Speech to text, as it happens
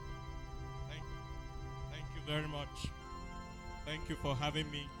you very much. Thank you for having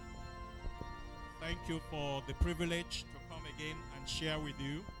me. Thank you for the privilege to come again and share with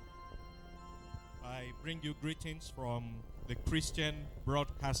you. I bring you greetings from the Christian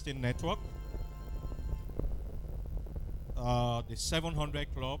Broadcasting Network. The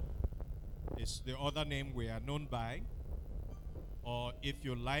 700 Club is the other name we are known by. Or if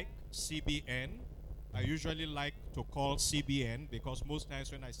you like, CBN. I usually like to call CBN because most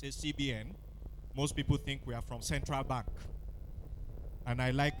times when I say CBN, most people think we are from Central Bank. And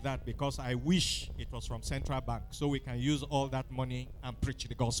I like that because I wish it was from Central Bank so we can use all that money and preach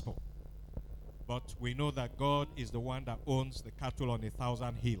the gospel. But we know that God is the one that owns the cattle on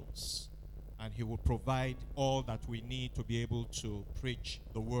 1,000 hills. And he will provide all that we need to be able to preach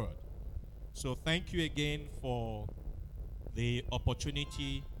the word. So thank you again for the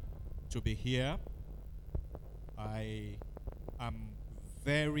opportunity to be here. I am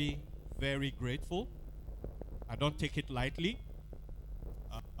very, very grateful. I don't take it lightly.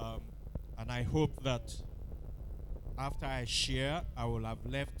 And I hope that after I share, I will have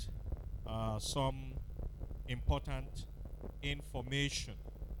left some important information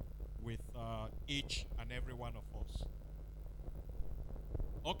with each and every one of us.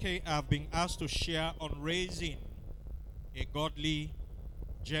 Okay, I've been asked to share on raising a godly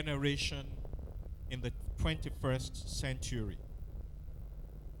generation in the 21st century.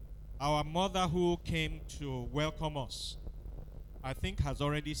 Our mother who came to welcome us, I think has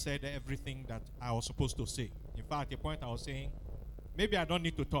already said everything that I was supposed to say. In fact, at the point I was saying, maybe I don't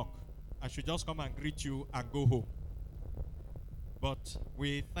need to talk. I should just come and greet you and go home. But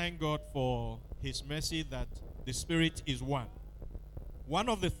we thank God for his mercy that the Spirit is one. One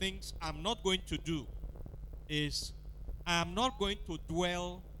of the things I'm not going to do is I'm not going to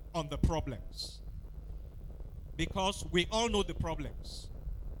dwell on the problems. Because we all know the problems.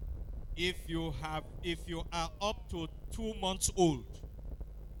 If you are up to 2 months old,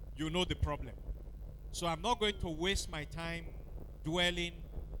 you know the problem. So I'm not going to waste my time dwelling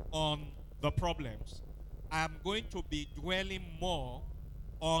on the problems. I'm going to be dwelling more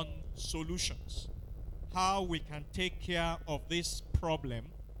on solutions. How we can take care of this problem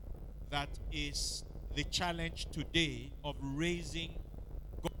that is the challenge today of raising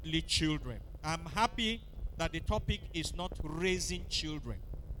godly children. I'm happy that the topic is not raising children.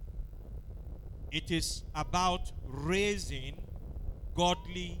 It is about raising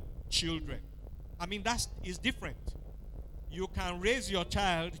godly children. I mean, that is different. You can raise your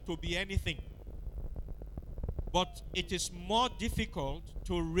child to be anything. But it is more difficult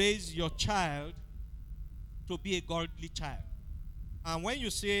to raise your child to be a godly child. And when you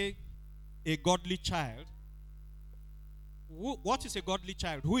say a godly child, what is a godly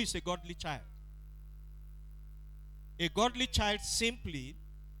child? Who is a godly child? A godly child simply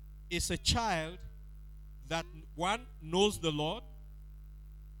is a child that, one, knows the Lord,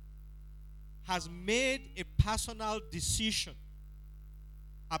 has made a personal decision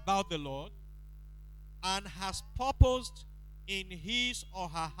about the Lord, and has purposed in his or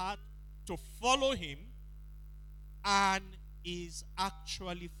her heart to follow him and is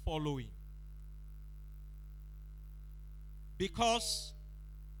actually following. Because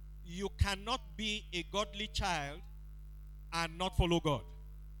you cannot be a godly child and not follow God.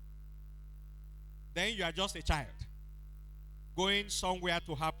 Then you are just a child going somewhere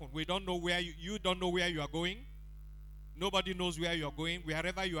to happen. We don't know where you don't know where you are going. Nobody knows where you are going.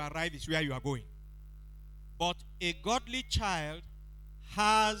 Wherever you arrive is where you are going. But a godly child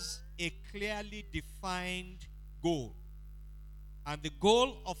has a clearly defined goal. And the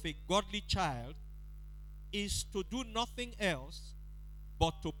goal of a godly child is to do nothing else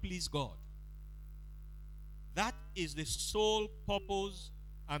but to please God. That is the sole purpose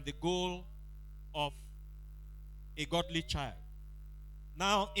and the goal of a godly child.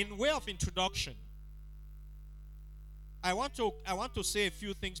 Now, in way of introduction, I want to say a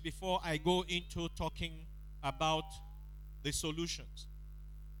few things before I go into talking about the solutions.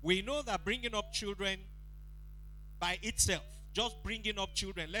 We know that bringing up children by itself, just bringing up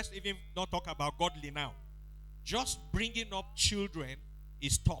children, let's even not talk about godly now. Just bringing up children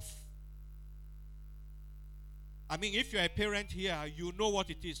is tough. I mean, if you're a parent here, you know what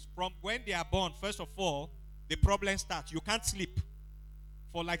it is. From when they are born, first of all, the problem starts. You can't sleep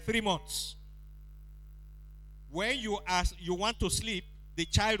for like 3 months. When you want to sleep, the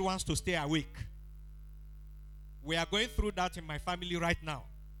child wants to stay awake. We are going through that in my family right now.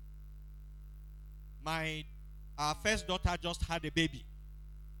 Our first daughter just had a baby.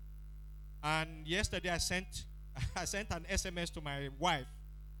 And yesterday I sent an SMS to my wife.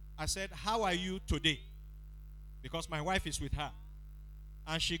 I said, "How are you today?" Because my wife is with her.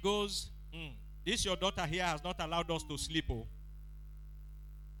 And she goes, This your daughter here has not allowed us to sleep. Oh.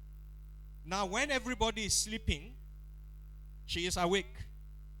 Now, when everybody is sleeping, she is awake.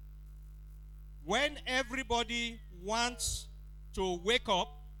 When everybody wants to wake up,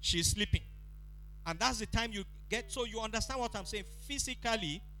 she's sleeping. And that's the time you get, so you understand what I'm saying.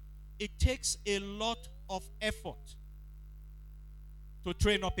 Physically, it takes a lot of effort to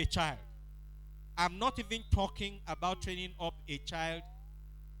train up a child. I'm not even talking about training up a child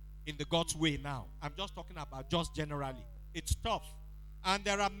in the God's way now. I'm just talking about just generally. It's tough. And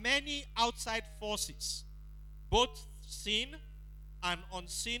there are many outside forces, both seen and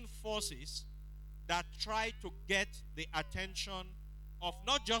unseen forces, that try to get the attention of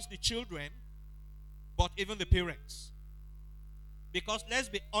not just the children, but even the parents. Because let's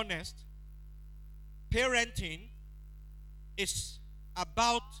be honest, parenting is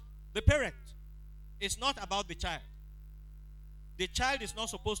about the parent. It's not about the child. The child is not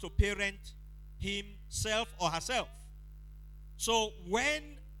supposed to parent himself or herself. So when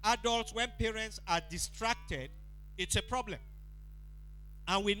parents are distracted, it's a problem.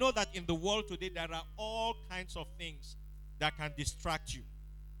 And we know that in the world today, there are all kinds of things that can distract you.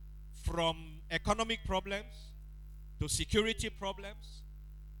 From economic problems, to security problems,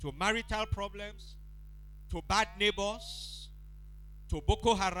 to marital problems, to bad neighbors, to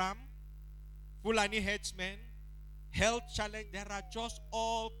Boko Haram, Fulani headsmen, health challenge. There are just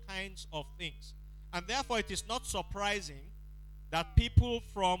all kinds of things. And therefore, it is not surprising that people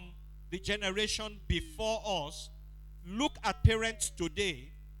from the generation before us look at parents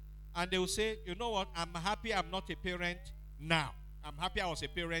today and they will say, you know what, I'm happy I'm not a parent now. I'm happy I was a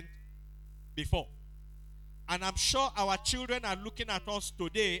parent before. And I'm sure our children are looking at us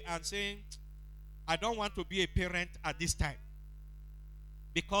today and saying, I don't want to be a parent at this time.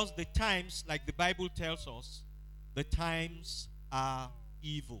 Because the times, like the Bible tells us, the times are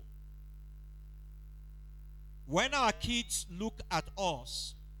evil. When our kids look at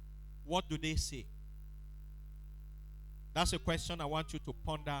us, what do they say? That's a question I want you to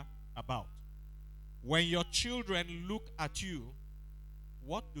ponder about. When your children look at you,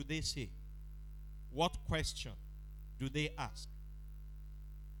 what do they say? What question do they ask?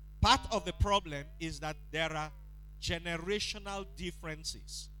 Part of the problem is that there are generational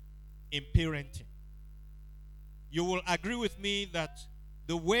differences in parenting. You will agree with me that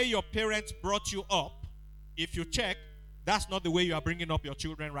the way your parents brought you up, if you check, that's not the way you are bringing up your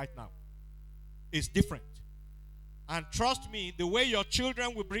children right now. It's different. And trust me, the way your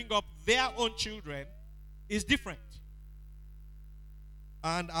children will bring up their own children is different.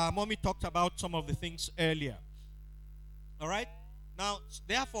 And our mommy talked about some of the things earlier. All right? Now,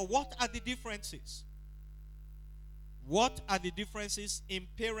 therefore, what are the differences? What are the differences in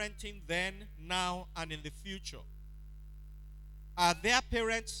parenting then, now, and in the future? Are there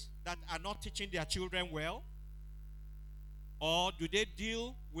parents that are not teaching their children well? Or do they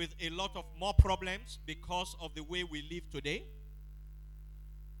deal with a lot of more problems because of the way we live today?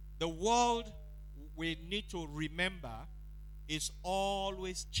 The world, we need to remember, is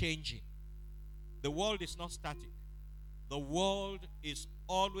always changing. The world is not static. The world is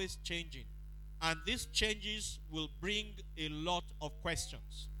always changing. And these changes will bring a lot of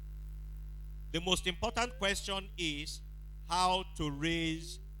questions. The most important question is how to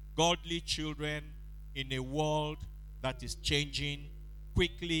raise godly children in a world that is changing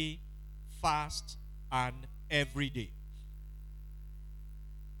quickly, fast, and every day.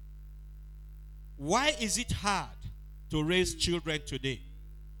 Why is it hard to raise children today?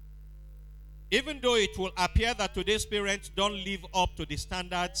 Even though it will appear that today's parents don't live up to the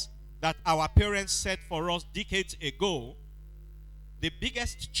standards that our parents set for us decades ago, the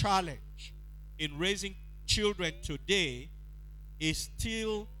biggest challenge in raising children today is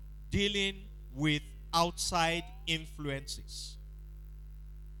still dealing with outside influences.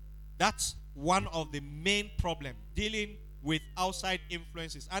 That's one of the main problems, dealing with outside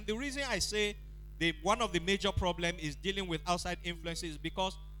influences. And the reason I say one of the major problems is dealing with outside influences is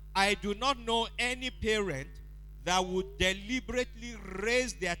because I do not know any parent that would deliberately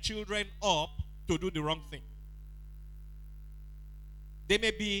raise their children up to do the wrong thing. They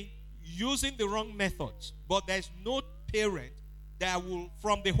may be using the wrong methods, but there's no parent that will,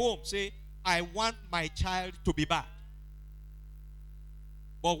 from the home, say, I want my child to be bad.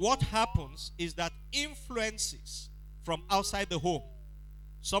 But what happens is that influences from outside the home,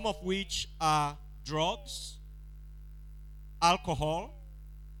 some of which are drugs, alcohol,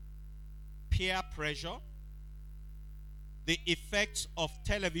 peer pressure, the effects of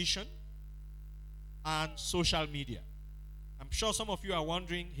television, and social media. I'm sure some of you are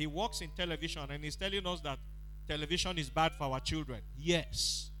wondering, he works in television and he's telling us that television is bad for our children.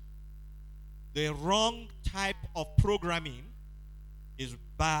 Yes. The wrong type of programming is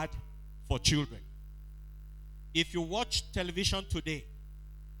bad for children. If you watch television today,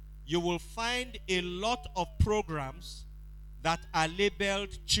 you will find a lot of programs that are labeled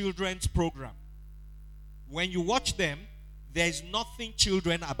children's program. When you watch them, there is nothing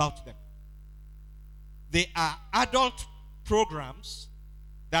children about them. They are adult programs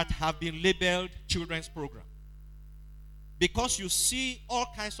that have been labeled children's program. Because you see all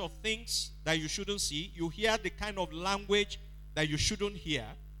kinds of things that you shouldn't see, you hear the kind of language that you shouldn't hear,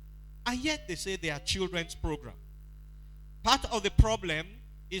 and yet they say they are children's program. Part of the problem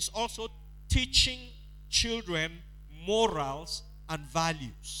is also teaching children morals and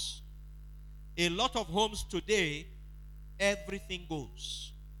values. A lot of homes today, everything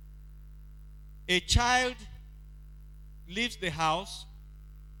goes. A child leaves the house,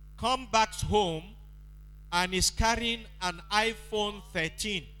 comes back home, and is carrying an iPhone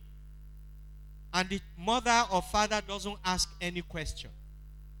 13. And the mother or father doesn't ask any question.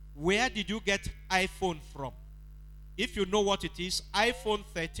 Where did you get iPhone from? If you know what it is, iPhone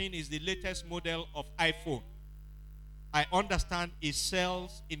 13 is the latest model of iPhone. I understand it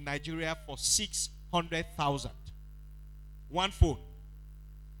sells in Nigeria for 600,000. One phone.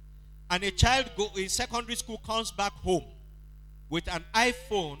 And a child in secondary school comes back home with an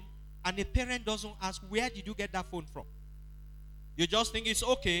iPhone, and a parent doesn't ask, where did you get that phone from? You just think it's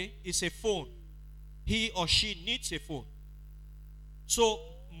okay, it's a phone. He or she needs a phone. So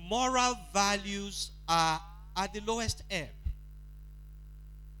moral values are at the lowest ebb.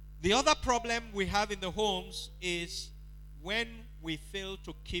 The other problem we have in the homes is when we fail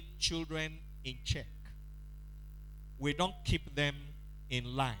to keep children in check. We don't keep them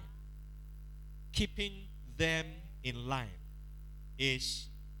in line. Keeping them in line is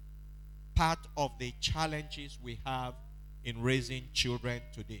part of the challenges we have in raising children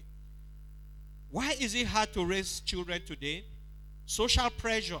today. Why is it hard to raise children today? Social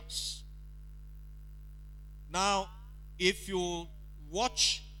pressures. Now, if you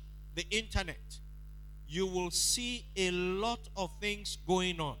watch the internet, you will see a lot of things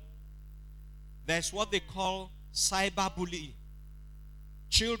going on. There's what they call cyberbullying.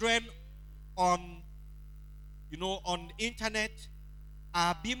 Children on internet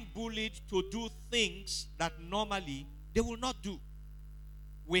are being bullied to do things that normally they will not do.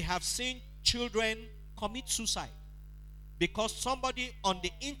 We have seen children commit suicide because somebody on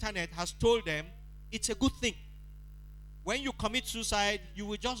the internet has told them it's a good thing. When you commit suicide, you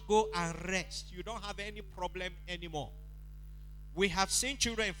will just go and rest. You don't have any problem anymore. We have seen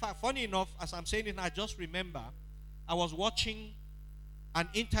children, in fact, funny enough, as I'm saying it, I just remember, I was watching an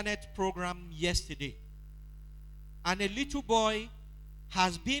internet program yesterday, and a little boy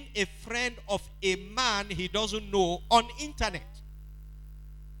has been a friend of a man he doesn't know on internet.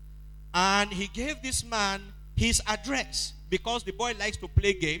 And he gave this man his address because the boy likes to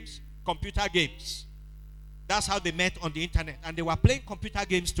play games, computer games. That's how they met on the internet. And they were playing computer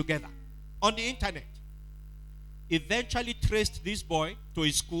games together on the internet. Eventually traced this boy to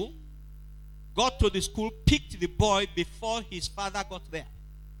his school, got to the school, picked the boy before his father got there,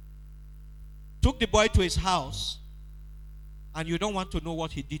 took the boy to his house, and you don't want to know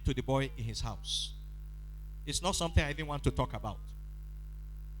what he did to the boy in his house. It's not something I even want to talk about.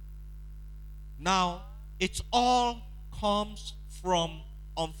 Now, it all comes from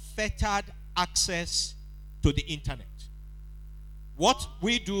unfettered access to the internet. What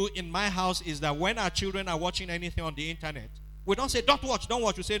we do in my house is that when our children are watching anything on the internet, we don't say, don't watch.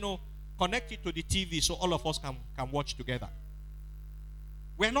 We say, no, connect it to the TV so all of us can watch together.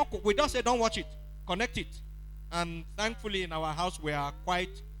 We don't say, don't watch it, connect it. And thankfully in our house we are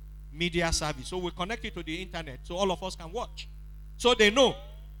quite media savvy. So we connect it to the internet so all of us can watch. So they know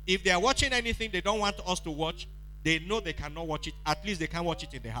if they are watching anything they don't want us to watch, they know they cannot watch it. At least they can watch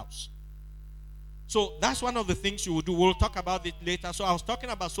it in the house. So that's one of the things you will do. We'll talk about it later. So I was talking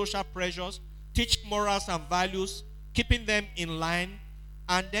about social pressures, teaching morals and values, keeping them in line,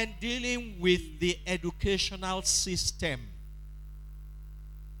 and then dealing with the educational system.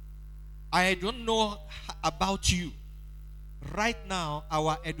 I don't know about you. Right now,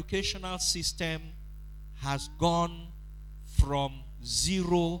 our educational system has gone from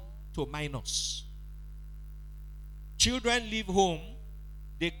 0 to minus. Children leave home,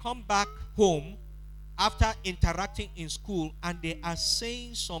 they come back home after interacting in school, and they are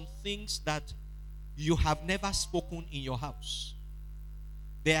saying some things that you have never spoken in your house.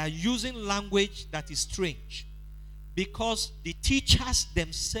 They are using language that is strange because the teachers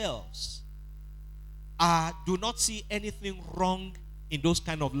themselves do not see anything wrong in those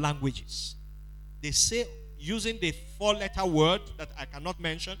kind of languages. They say, using the 4-letter word that I cannot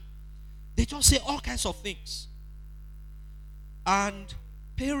mention, They just say all kinds of things. And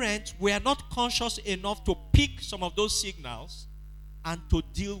parents were not conscious enough to pick some of those signals and to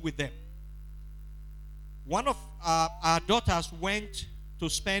deal with them. One of our daughters went to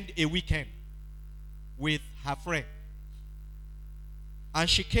spend a weekend with her friend. And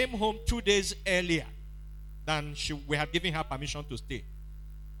she came home 2 days earlier than we had given her permission to stay.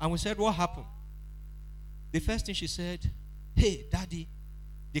 And we said, what happened? The first thing she said, hey, Daddy,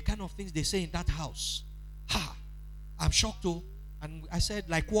 the kind of things they say in that house. I'm shocked too. And I said,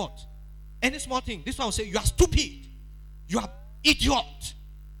 like what? Any small thing. This one will say, you are stupid. You are idiot.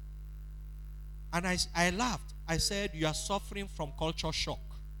 And I laughed. I said, you are suffering from culture shock.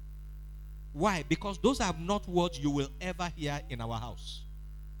 Why? Because those are not words you will ever hear in our house.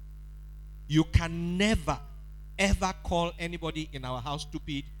 You can never, ever call anybody in our house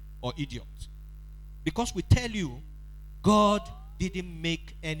stupid or idiot. Because we tell you, God didn't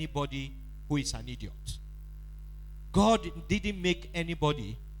make anybody who is an idiot. God didn't make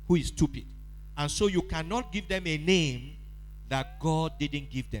anybody who is stupid. And so you cannot give them a name that God didn't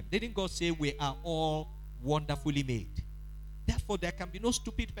give them. Didn't God say we are all wonderfully made? Therefore, there can be no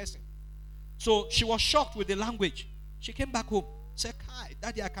stupid person. So she was shocked with the language. She came back home, said, hi,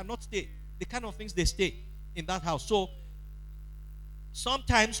 Daddy, I cannot stay. The kind of things they stay in that house. So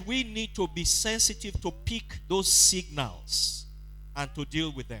sometimes we need to be sensitive to pick those signals and to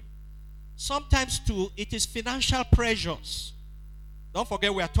deal with them. Sometimes too, it is financial pressures. Don't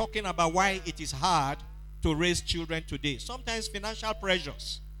forget we are talking about why it is hard to raise children today. Sometimes financial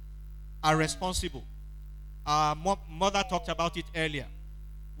pressures are responsible. Our mother talked about it earlier.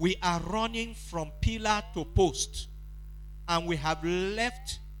 We are running from pillar to post, and we have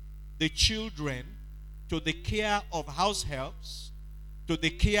left the children to the care of house helps, to the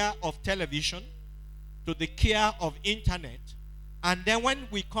care of television, to the care of internet. And then when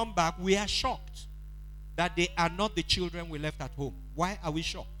we come back, we are shocked that they are not the children we left at home. Why are we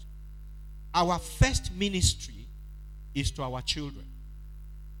shocked? Our first ministry is to our children.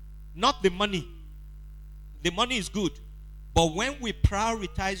 Not the money. The money is good. But when we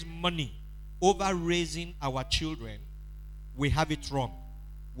prioritize money over raising our children, we have it wrong.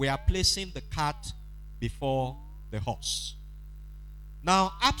 We are placing the cart before the horse.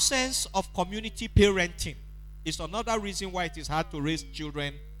 Now, absence of community parenting is another reason why it is hard to raise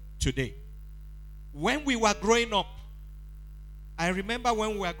children today. When we were growing up, I remember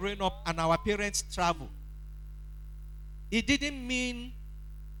when we were growing up and our parents traveled, it didn't mean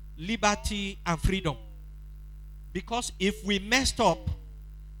liberty and freedom. Because if we messed up,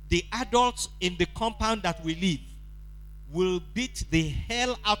 the adults in the compound that we live will beat the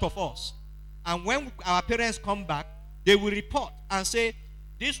hell out of us. And when our parents come back, they will report and say,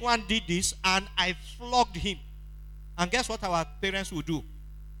 this one did this and I flogged him. And guess what our parents will do?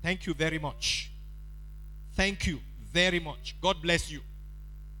 Thank you very much. Thank you very much. God bless you.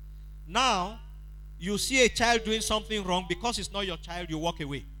 Now, you see a child doing something wrong, because it's not your child, you walk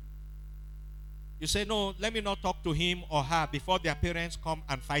away. You say, no, let me not talk to him or her before their parents come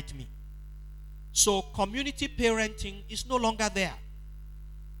and fight me. So community parenting is no longer there.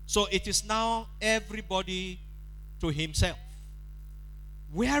 So it is now everybody to himself.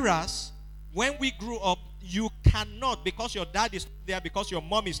 Whereas, when we grew up, you cannot, because your dad is not there, because your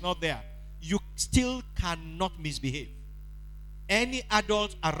mom is not there, you still cannot misbehave. Any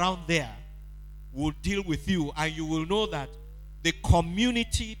adult around there will deal with you, and you will know that the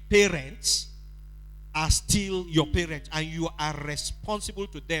community parents are still your parents, and you are responsible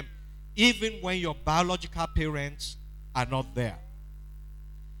to them, even when your biological parents are not there.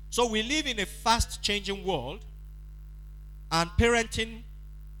 So we live in a fast-changing world, and parenting,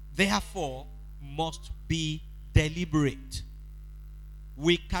 therefore, must be deliberate.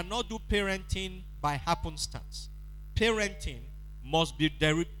 We cannot do parenting by happenstance. Parenting must be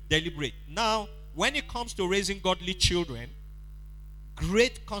deliberate. Now, when it comes to raising godly children,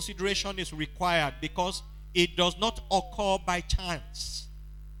 great consideration is required, because it does not occur by chance.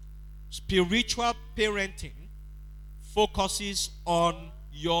 Spiritual parenting focuses on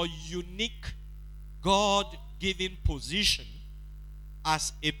your unique God-given position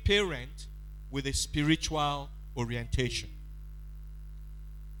as a parent with a spiritual orientation.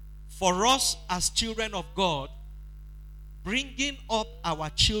 For us as children of God, bringing up our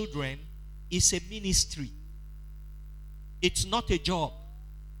children is a ministry. It's not a job.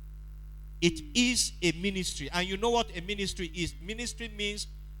 It is a ministry. And you know what a ministry is? Ministry means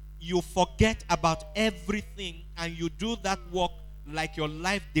you forget about everything and you do that work like your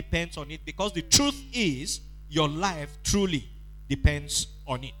life depends on it, because the truth is your life truly depends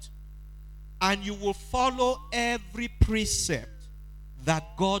on it. And you will follow every precept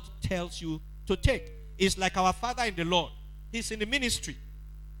that God tells you to take. It's like our Father in the Lord. He's in the ministry.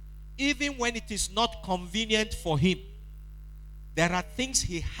 Even when it is not convenient for him, there are things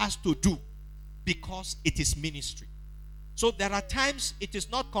he has to do because it is ministry. So there are times it is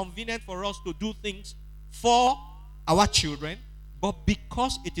not convenient for us to do things for our children, but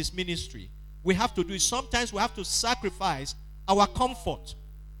because it is ministry, we have to do it. Sometimes we have to sacrifice our comfort.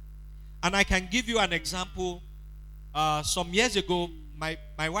 And I can give you an example. Some years ago,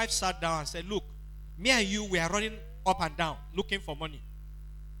 my wife sat down and said, look, me and you, we are running up and down looking for money.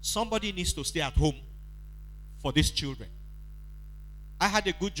 Somebody needs to stay at home for these children. I had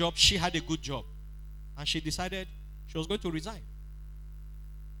a good job. She had a good job. And she decided she was going to resign.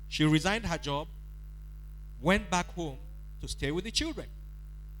 She resigned her job, went back home to stay with the children.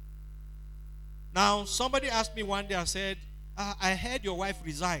 Now, somebody asked me one day, I said, I heard your wife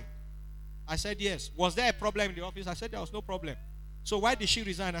resigned. I said, yes. Was there a problem in the office? I said, there was no problem. So why did she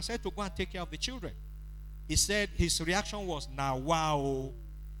resign? I said, to go and take care of the children. He said, his reaction was, now wow.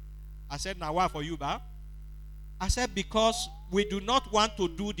 I said, now wow for you, ba? I said, because we do not want to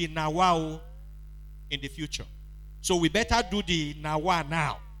do the now wow in the future. So we better do the now wow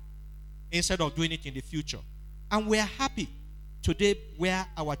now instead of doing it in the future. And we are happy today where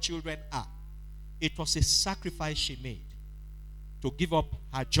our children are. It was a sacrifice she made to give up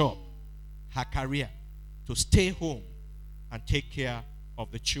her job, her career, to stay home and take care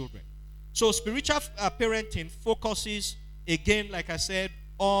of the children. So spiritual parenting focuses, again, like I said,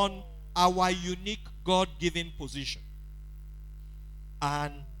 on our unique God-given position.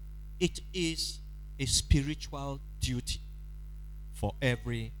 And it is a spiritual duty for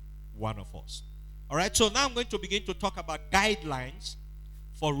every one of us. All right, so now I'm going to begin to talk about guidelines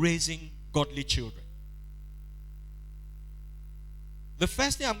for raising godly children. The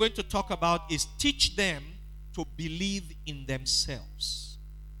first thing I'm going to talk about is teach them to believe in themselves.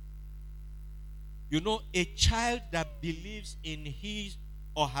 You know, a child that believes in his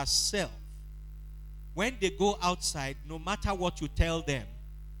or herself, when they go outside, no matter what you tell them,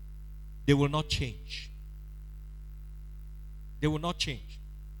 they will not change. They will not change.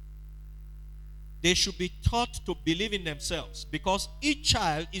 They should be taught to believe in themselves because each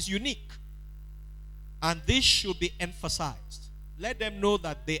child is unique. And this should be emphasized. Let them know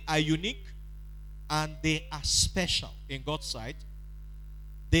that they are unique and they are special in God's sight.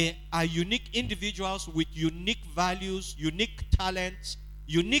 They are unique individuals with unique values, unique talents,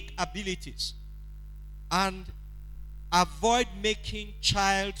 unique abilities. And avoid making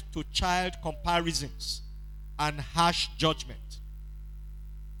child-to-child comparisons and harsh judgment.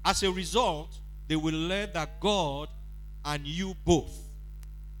 As a result, they will learn that God and you both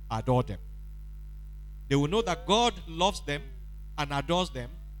adore them. They will know that God loves them and adores them.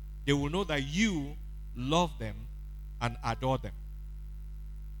 They will know that you love them and adore them.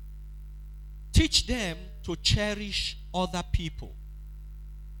 Teach them to cherish other people.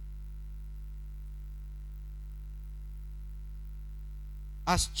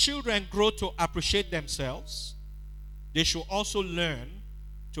 As children grow to appreciate themselves, they should also learn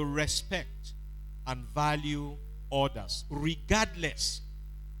to respect and value others, regardless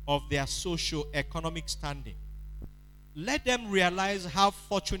of their socio-economic standing. Let them realize how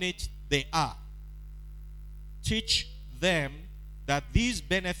fortunate they are. Teach them that these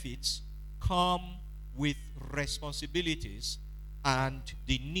benefits come with responsibilities and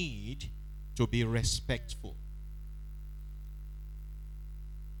the need to be respectful.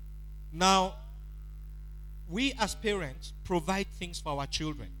 Now, we as parents provide things for our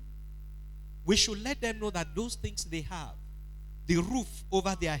children. We should let them know that those things they have, the roof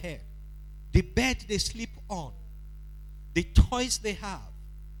over their head, the bed they sleep on, the toys they have,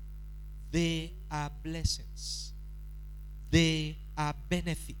 they are blessings. They are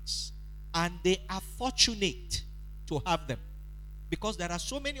benefits. And they are fortunate to have them. Because there are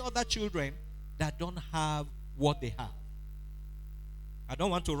so many other children that don't have what they have. I don't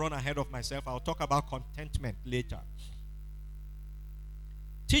want to run ahead of myself. I'll talk about contentment later.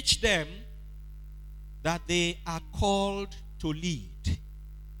 Teach them that they are called to lead.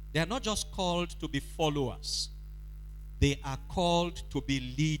 They are not just called to be followers. They are called to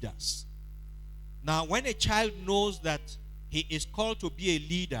be leaders. Now, when a child knows that he is called to be a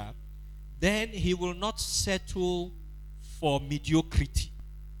leader, then he will not settle for mediocrity.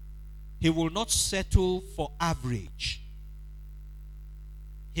 He will not settle for average.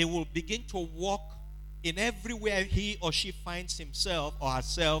 He will begin to walk in everywhere he or she finds himself or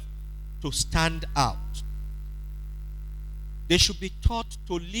herself to stand out. They should be taught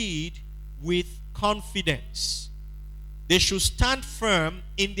to lead with confidence. They should stand firm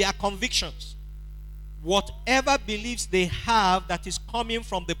in their convictions. whatever beliefs they have that is coming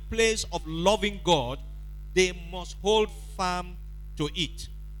from the place of loving God, they must hold firm to it.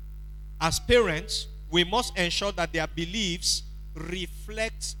 As parents, we must ensure that their beliefs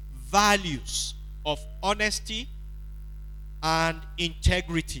reflect values of honesty and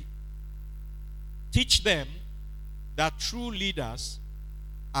integrity. Teach them that true leaders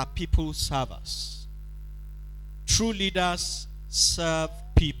are people servers. True leaders serve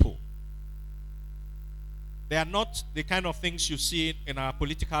people. They are not the kind of things you see in our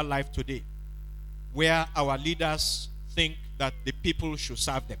political life today, where our leaders think that the people should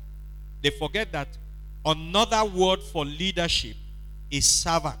serve them. They forget that another word for leadership is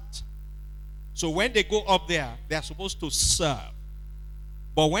servant. So when they go up there, they are supposed to serve.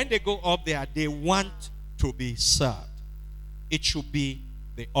 But when they go up there, they want to be served. It should be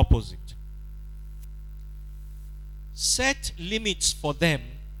the opposite. Set limits for them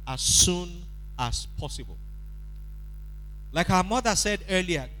as soon as possible. Like our mother said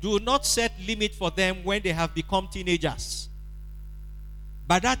earlier, do not set limit for them when they have become teenagers.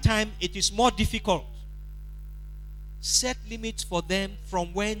 By that time, it is more difficult. Set limits for them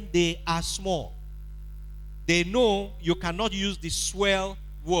from when they are small. They know you cannot use the swell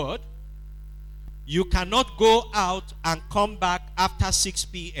word. You cannot go out and come back after 6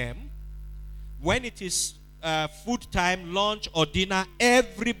 p.m. When it is food time, lunch or dinner,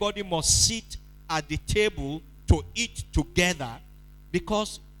 everybody must sit at the table to eat together,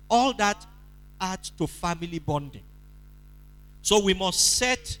 because all that adds to family bonding. So we must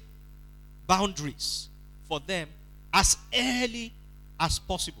set boundaries for them as early as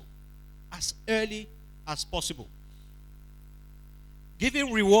possible. As early as possible.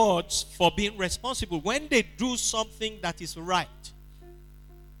 Giving rewards for being responsible. When they do something that is right,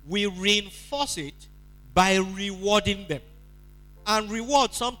 we reinforce it by rewarding them. And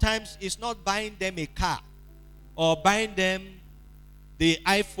reward sometimes is not buying them a car or buying them the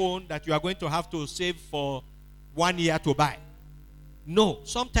iPhone that you are going to have to save for 1 year to buy. No,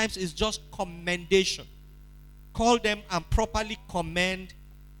 sometimes it's just commendation. Call them and properly commend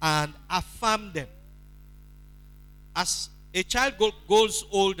and affirm them. As a child grows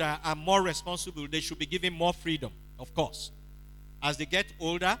older and more responsible, they should be given more freedom, of course. As they get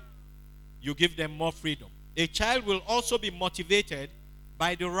older, you give them more freedom. A child will also be motivated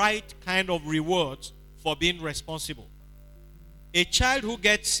by the right kind of rewards for being responsible. A child who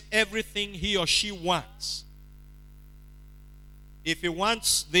gets everything he or she wants. If he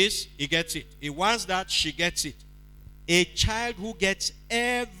wants this, he gets it. He wants that, she gets it. A child who gets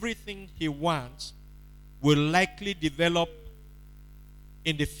everything he wants will likely develop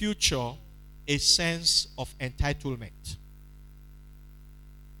in the future a sense of entitlement.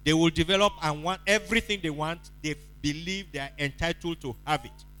 They will develop and want everything they want. They believe they are entitled to have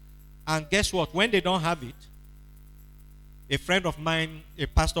it. And guess what? When they don't have it, a friend of mine, a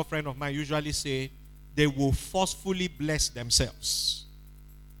pastor friend of mine usually say, they will forcefully bless themselves.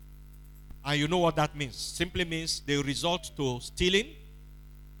 And you know what that means? Simply means they resort to stealing,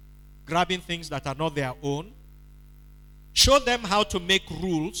 grabbing things that are not their own. Show them how to make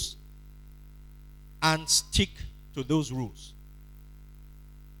rules and stick to those rules.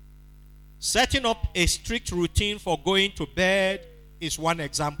 Setting up a strict routine for going to bed is one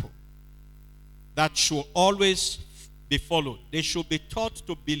example that should always be followed. They should be taught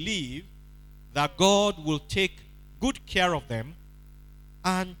to believe that God will take good care of them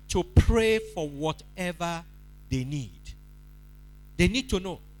and to pray for whatever they need. They need to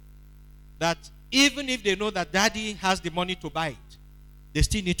know that even if they know that daddy has the money to buy it, they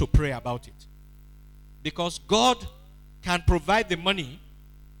still need to pray about it. Because God can provide the money,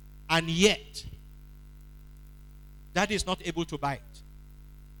 and yet daddy is not able to buy it.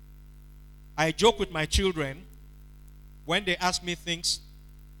 I joke with my children when they ask me things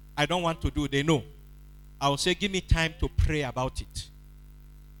I don't want to do. They know. I will say, give me time to pray about it.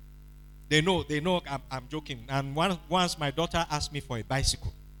 They know I'm joking. And once my daughter asked me for a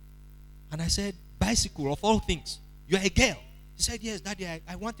bicycle. And I said, bicycle of all things? You are a girl. She said, yes, daddy,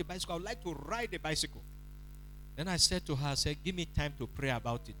 I want a bicycle. I would like to ride a bicycle. Then I said to her, I said, give me time to pray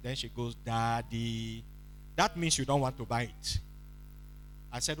about it. Then she goes, daddy, that means you don't want to buy it.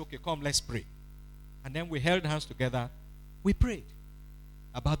 I said, okay, come, let's pray. And then we held hands together. We prayed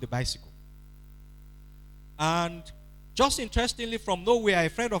about the bicycle. And just interestingly, from nowhere, a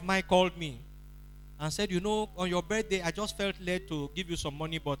friend of mine called me and said, you know, on your birthday, I just felt led to give you some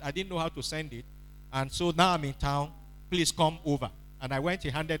money, but I didn't know how to send it. And so now I'm in town. Please come over. And I went, he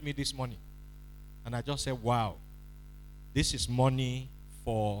handed me this money. And I just said, wow, this is money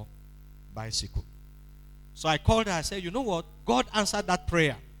for bicycle. So I called her. I said, you know what? God answered that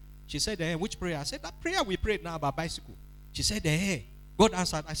prayer. She said, which prayer? I said, that prayer we prayed now about bicycle. She said, God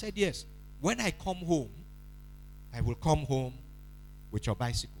answered. I said, yes. When I come home, I will come home with your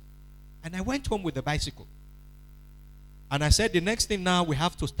bicycle. And I went home with the bicycle. And I said, the next thing now, we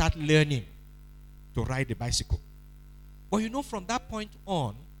have to start learning to ride the bicycle. But you know, from that point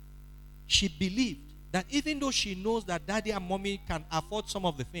on, she believed that even though she knows that daddy and mommy can afford some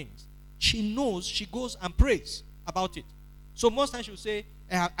of the things, she knows, she goes and prays about it. So most times she'll say,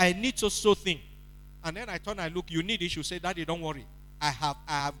 I need so thing. And then I turn and look, you need it. She'll say, Daddy, don't worry. I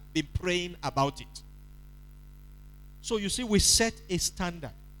have been praying about it. So you see, we set a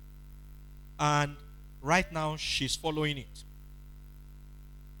standard. And right now, she's following it.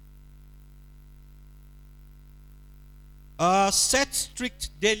 Set strict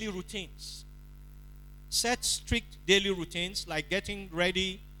daily routines. Set strict daily routines like getting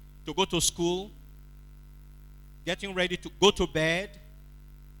ready to go to school, getting ready to go to bed.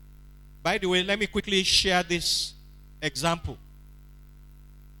 By the way, let me quickly share this example.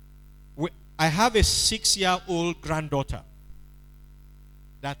 I have a 6-year-old granddaughter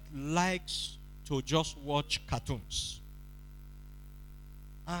that likes to just watch cartoons.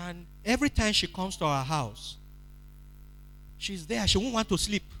 And every time she comes to our house, she's there. She won't want to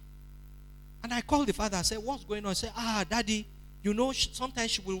sleep. And I called the father. I said, what's going on? I said, Daddy, you know, sometimes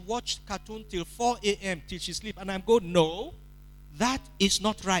she will watch cartoon till 4 a.m. till she sleep. And I'm going, no, that is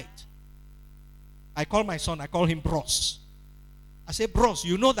not right. I call my son. I call him Bros. I say, Bros,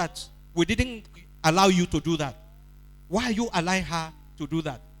 you know that we didn't allow you to do that. Why are you allowing her to do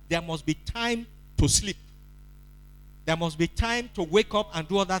that? There must be time to sleep. There must be time to wake up and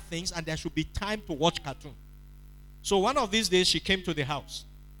do other things. And there should be time to watch cartoon. So one of these days, she came to the house.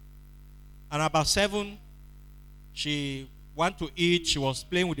 And about 7, she wanted to eat. She was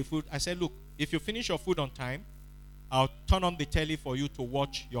playing with the food. I said, look, if you finish your food on time, I'll turn on the telly for you to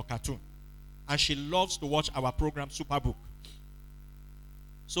watch your cartoon. And she loves to watch our program, Superbook.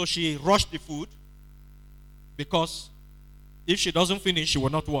 So she rushed the food because if she doesn't finish, she will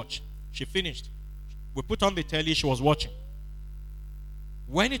not watch. She finished. We put on the telly. She was watching.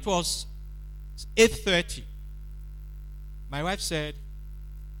 When it was 8:30, my wife said,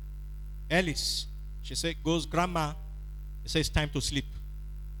 Alice, she said, goes, Grandma, it says it's time to sleep.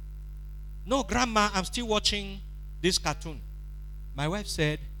 No, Grandma, I'm still watching this cartoon. My wife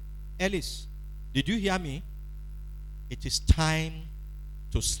said, Alice, did you hear me? It is time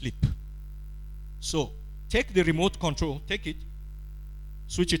to sleep. So, take the remote control, take it,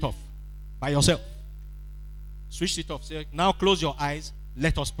 switch it off by yourself. Switch it off. Say, now close your eyes,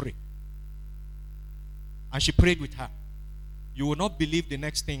 let us pray. And she prayed with her. You will not believe the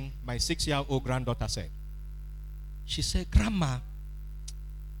next thing my 6-year-old granddaughter said. She said, Grandma,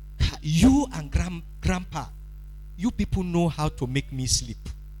 you and Grandpa, you people know how to make me sleep.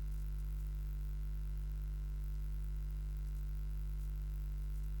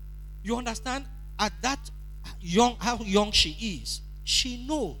 You understand? At that how young she is, she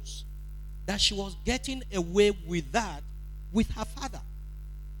knows that she was getting away with that with her father.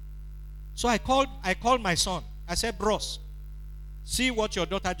 So I called my son. I said, Bros, see what your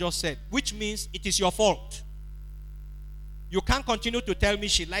daughter just said, which means it is your fault. You can't continue to tell me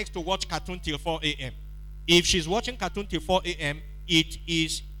she likes to watch cartoon till 4 a.m. If she's watching cartoon till 4 a.m., it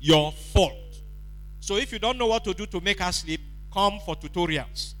is your fault. So if you don't know what to do to make her sleep, come for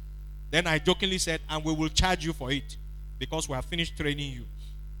tutorials. Then I jokingly said, and we will charge you for it because we have finished training you.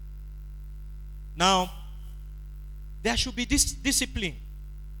 Now, there should be this discipline.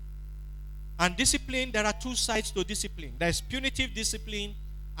 And discipline, there are two sides to discipline. There's punitive discipline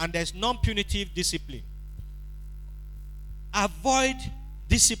and there's non-punitive discipline. Avoid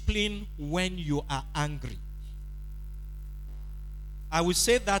discipline when you are angry. I will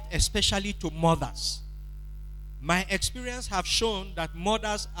say that especially to mothers. My experience have shown that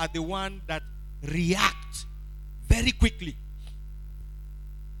mothers are the ones that react very quickly.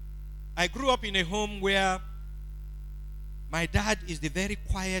 I grew up in a home where my dad is the very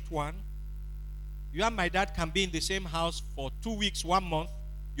quiet one. You and my dad can be in the same house for 2 weeks, 1 month.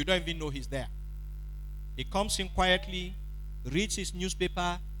 You don't even know he's there. He comes in quietly, reads his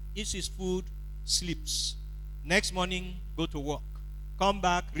newspaper, eats his food, sleeps. Next morning, go to work. Come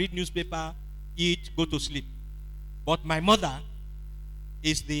back, read newspaper, eat, go to sleep. But my mother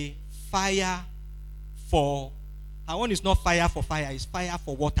is the fire for, her one is not fire for fire, it's fire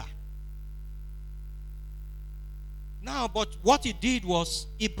for water. Now, but what it did was,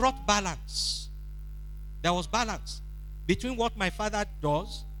 it brought balance. There was balance between what my father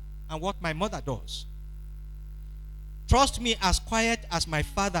does and what my mother does. Trust me, as quiet as my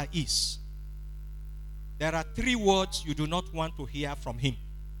father is, there are 3 words you do not want to hear from him.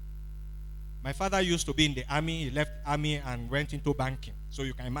 My father used to be in the army. He left army and went into banking. So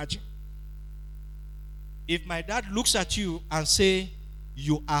you can imagine. If my dad looks at you and say,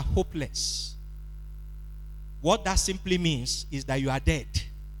 you are hopeless, what that simply means is that you are dead.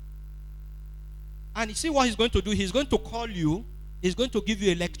 And you see what he's going to do? He's going to call you. He's going to give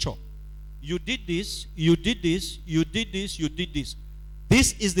you a lecture. You did this, you did this, you did this, you did this.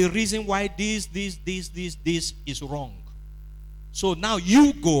 This is the reason why this is wrong. So now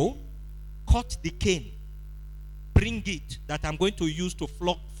you go, cut the cane, bring it that I'm going to use to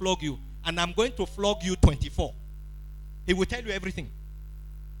flog you. And I'm going to flog you 24. He will tell you everything.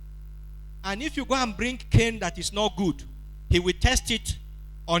 And if you go and bring cane that is not good, he will test it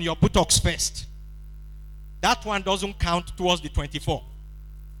on your buttocks first. That one doesn't count towards the 24.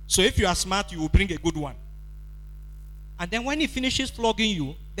 So if you are smart, you will bring a good one. And then when he finishes flogging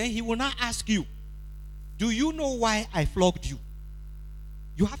you, then he will now ask you, do you know why I flogged you?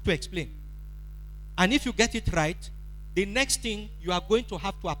 You have to explain. And if you get it right, the next thing, you are going to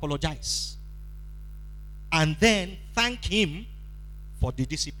have to apologize. And then thank him for the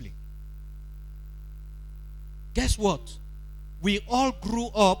discipline. Guess what? We all grew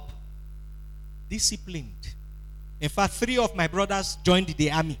up disciplined. In fact, 3 of my brothers joined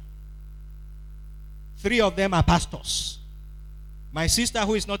the army. 3 of them are pastors. My sister,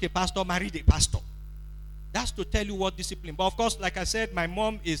 who is not a pastor, married a pastor. That's to tell you what discipline. But of course, like I said, my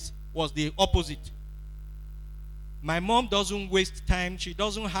mom was the opposite. My mom doesn't waste time. She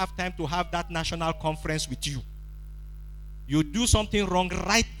doesn't have time to have that national conference with you. You do something wrong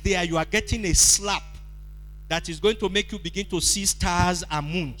right there, you are getting a slap that is going to make you begin to see stars and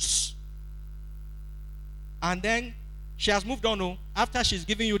moons. And then she has moved on. After she's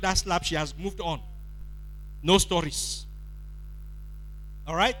giving you that slap, she has moved on. No stories.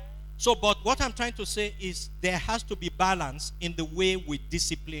 All right? So, but what I'm trying to say is there has to be balance in the way we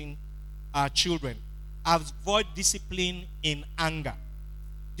discipline our children. Avoid discipline in anger.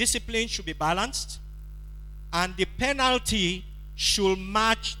 Discipline should be balanced, and the penalty should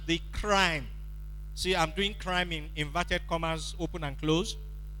match the crime. See, I'm doing crime in inverted commas, open and close.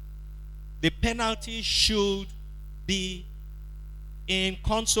 The penalty should be in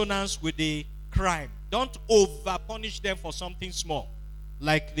consonance with the crime. Don't over-punish them for something small.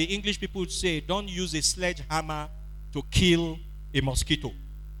 Like the English people would say, don't use a sledgehammer to kill a mosquito.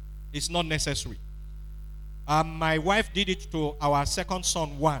 It's not necessary. My wife did it to our second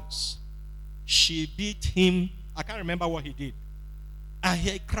son once. She beat him. I can't remember what he did. And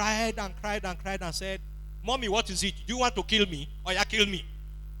he cried and cried and cried and said, Mommy, what is it? Do you want to kill me or you kill me?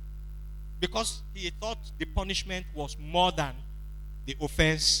 Because he thought the punishment was more than the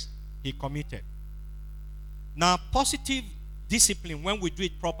offense he committed. Now, positive discipline, when we do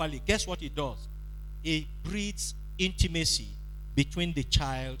it properly, guess what it does? It breeds intimacy between the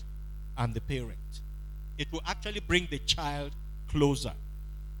child and the parent. It will actually bring the child closer.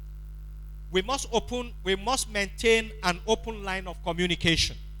 We must maintain an open line of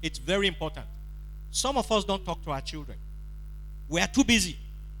communication. It's very important. Some of us don't talk to our children. We are too busy.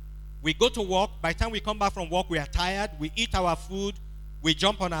 We go to work. By the time we come back from work, we are tired. We eat our food. We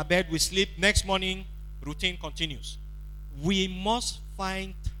jump on our bed. We sleep. Next morning, routine continues. We must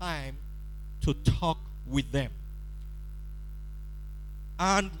find time to talk with them.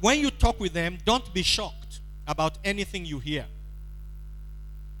 And when you talk with them, don't be shocked about anything you hear.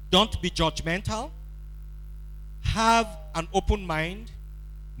 Don't be judgmental. Have an open mind.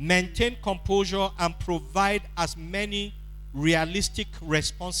 Maintain composure and provide as many realistic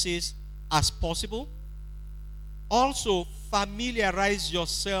responses as possible. Also, familiarize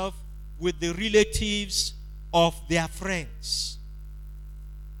yourself with the relatives of their friends.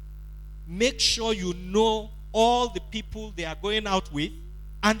 Make sure you know all the people they are going out with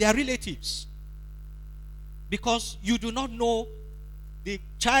and their relatives. Because you do not know the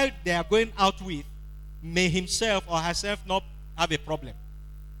child they are going out with may himself or herself not have a problem.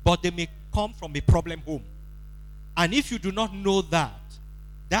 But they may come from a problem home. And if you do not know that,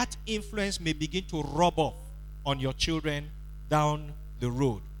 that influence may begin to rub off on your children down the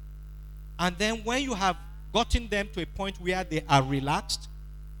road. And then when you have gotten them to a point where they are relaxed,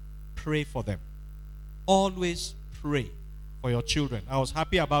 pray for them. Always pray for your children. I was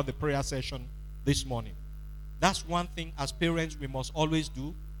happy about the prayer session this morning. That's one thing as parents we must always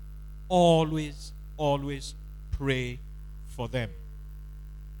do. Always, always pray for them.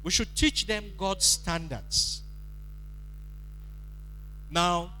 We should teach them God's standards.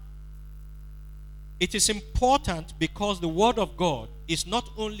 Now, it is important because the Word of God is not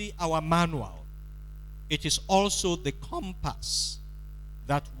only our manual, it is also the compass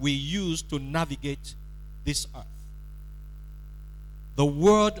that we use to navigate this earth. The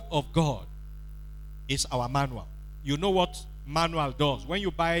Word of God is our manual. You know what manual does. When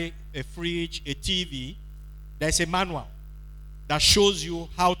you buy a fridge, a TV, there's a manual that shows you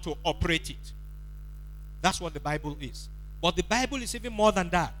how to operate it. That's what the Bible is. But the Bible is even more than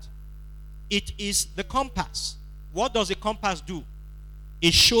that. It is the compass. What does a compass do?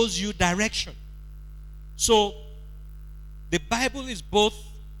 It shows you direction. So, the Bible is both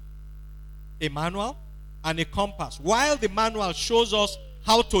a manual and a compass. While the manual shows us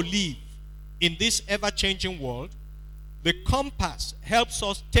how to live in this ever-changing world, the compass helps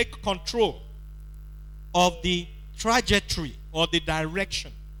us take control of the trajectory or the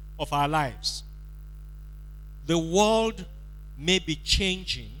direction of our lives. The world may be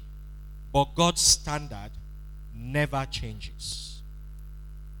changing, but God's standard never changes.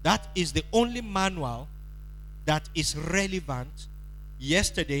 That is the only manual that is relevant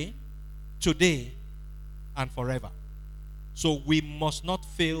yesterday, today, and forever. So we must not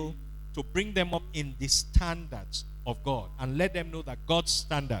fail to bring them up in the standards of God and let them know that God's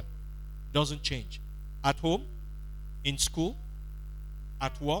standard doesn't change. At home, in school,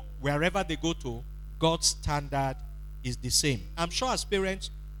 at work, wherever they go to, God's standard is the same. I'm sure as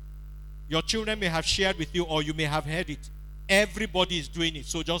parents, your children may have shared with you or you may have heard it. Everybody is doing it,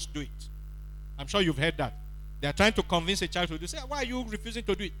 so just do it. I'm sure you've heard that. They're trying to convince a child to do it. Say, why are you refusing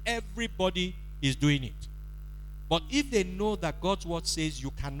to do it? Everybody is doing it. But if they know that God's word says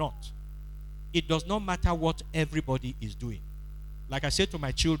you cannot, it does not matter what everybody is doing. Like I said to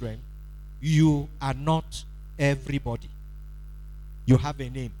my children, you are not everybody. You have a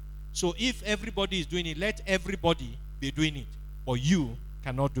name. So if everybody is doing it, let everybody be doing it. But you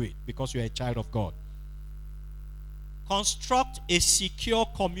cannot do it because you're a child of God. Construct a secure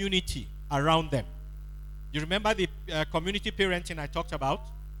community around them. You remember the community parenting I talked about?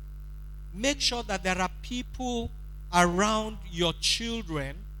 Make sure that there are people around your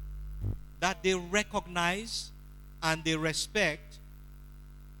children that they recognize and they respect.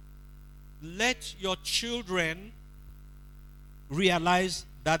 Let your children realize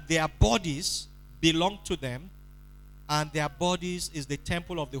that their bodies belong to them and their bodies is the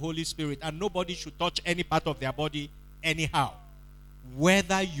temple of the Holy Spirit and nobody should touch any part of their body anyhow,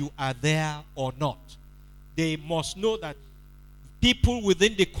 whether you are there or not. They must know that people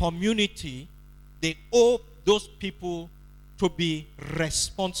within the community, they owe those people to be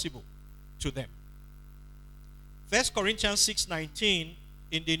responsible to them. 1 Corinthians 6:19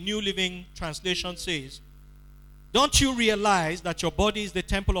 in the New Living Translation says, don't you realize that your body is the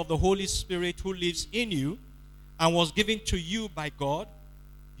temple of the Holy Spirit who lives in you and was given to you by God?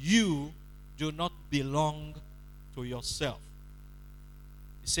 You do not belong to yourself.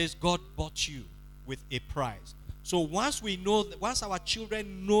 It says God bought you with a price. So once we know, once our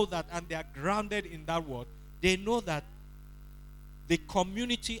children know that and they are grounded in that word, they know that the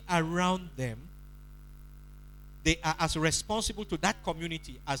community around them, they are as responsible to that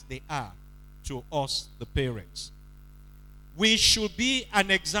community as they are to us, the parents. We should be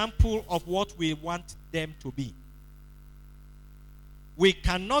an example of what we want them to be. We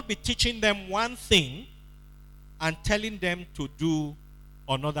cannot be teaching them one thing and telling them to do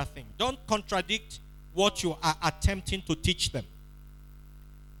another thing. Don't contradict what you are attempting to teach them.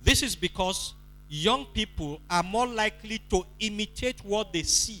 This is because young people are more likely to imitate what they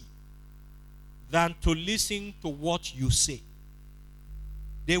see than to listen to what you say.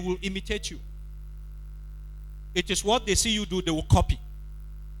 They will imitate you. It is what they see you do, they will copy.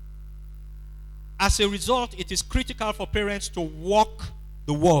 As a result, it is critical for parents to walk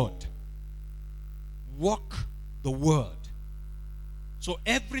the word. Walk the word. So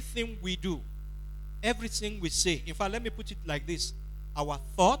everything we do, everything we say, in fact, let me put it like this. Our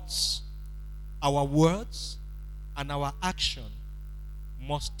thoughts, our words, and our action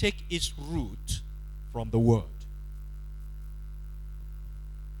must take its root from the word.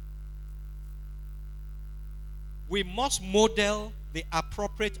 We must model the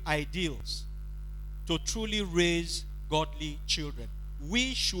appropriate ideals to truly raise godly children.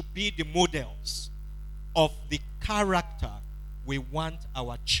 We should be the models of the character we want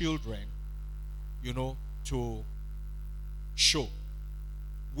our children, to show.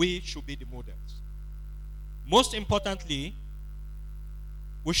 We should be the models. Most importantly,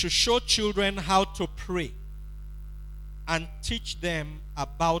 we should show children how to pray and teach them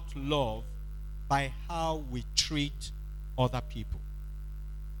about love by how we treat other people.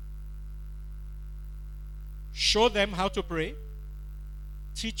 Show them how to pray.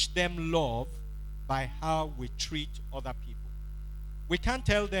 Teach them love by how we treat other people. We can't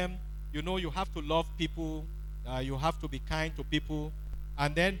tell them, you have to love people, you have to be kind to people,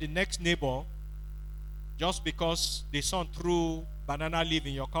 and then the next neighbor, just because the son threw banana leaf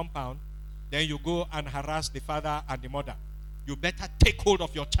in your compound, then you go and harass the father and the mother. You better take hold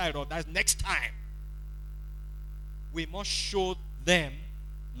of your child, or that's next time. We must show them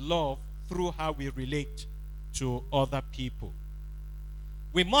love through how we relate to other people.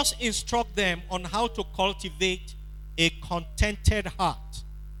 We must instruct them on how to cultivate a contented heart.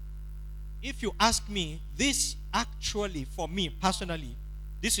 If you ask me, this actually, for me personally,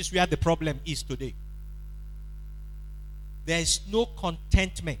 this is where the problem is today. There is no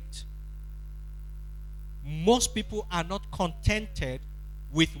contentment. Most people are not contented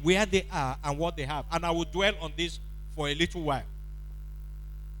with where they are and what they have. And I will dwell on this for a little while.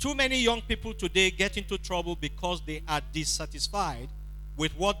 Too many young people today get into trouble because they are dissatisfied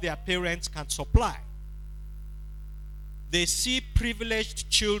with what their parents can supply. They see privileged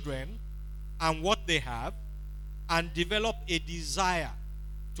children and what they have and develop a desire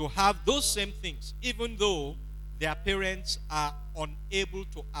to have those same things, even though their parents are unable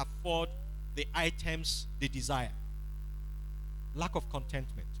to afford the items they desire. Lack of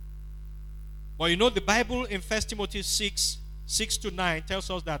contentment. But you know, the Bible in 1 Timothy 6:6-9 tells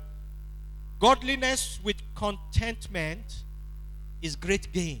us that godliness with contentment is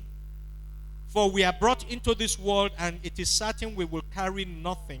great gain. For we are brought into this world, and it is certain we will carry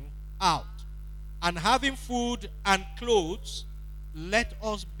nothing out. And having food and clothes, let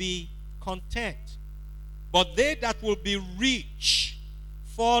us be content. But they that will be rich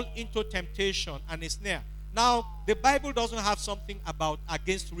fall into temptation and a snare. Now, the Bible doesn't have something about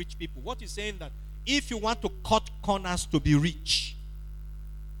against rich people. What is saying that if you want to cut corners to be rich,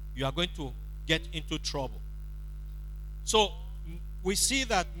 you are going to get into trouble. So, we see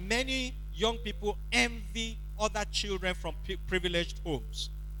that many young people envy other children from privileged homes.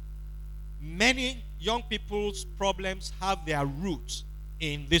 Many young people's problems have their roots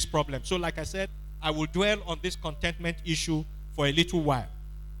in this problem. So, like I said, I will dwell on this contentment issue for a little while.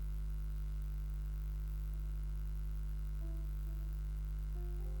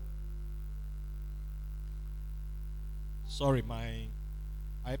 Sorry, my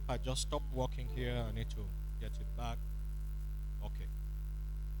iPad just stopped working here. I need to get it back. Okay.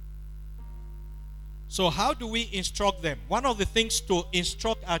 So how do we instruct them? One of the things to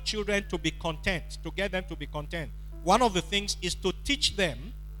instruct our children to be content, to get them to be content, one of the things is to teach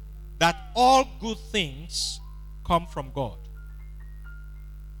them that all good things come from God.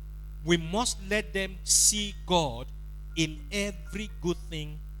 We must let them see God in every good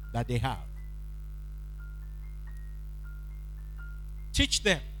thing that they have. Teach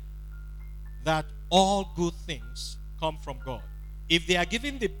them that all good things come from God. If they are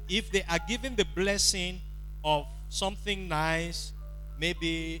given the blessing of something nice,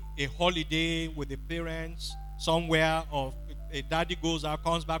 maybe a holiday with the parents somewhere, or a daddy goes out,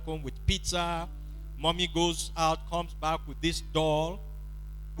 comes back home with pizza, mommy goes out, comes back with this doll,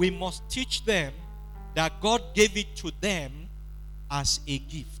 we must teach them that God gave it to them as a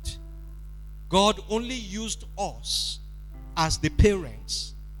gift. God only used us as the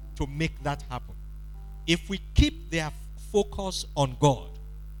parents to make that happen. If we keep their focus on God,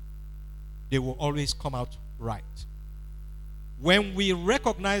 they will always come out right. When we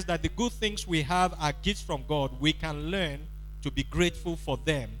recognize that the good things we have are gifts from God, we can learn to be grateful for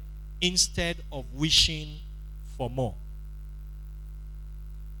them instead of wishing for more.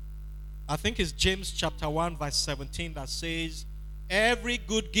 I think it's James chapter 1 verse 17 that says, every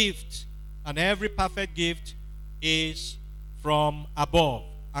good gift and every perfect gift is from above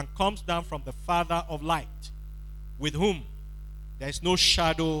and comes down from the Father of light, with whom there is no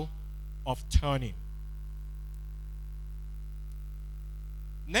shadow of turning.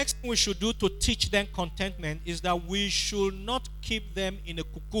 Next thing we should do to teach them contentment is that we should not keep them in a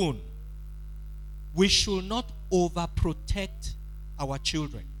cocoon. We should not overprotect our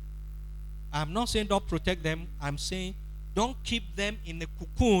children. I'm not saying don't protect them. I'm saying don't keep them in a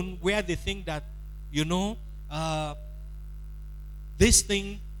cocoon where they think that, this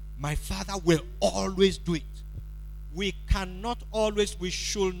thing, my father will always do it. We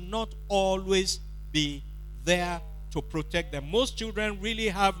should not always be there to protect them. Most children really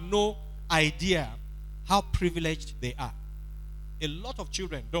have no idea how privileged they are. A lot of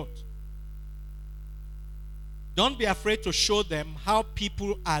children don't. Don't be afraid to show them how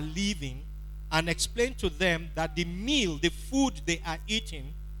people are living and explain to them that the meal, the food they are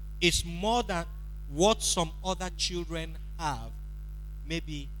eating is more than what some other children have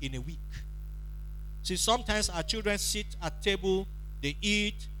maybe in a week. See, sometimes our children sit at table, they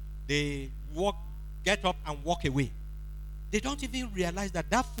eat, they walk, get up and walk away. They don't even realize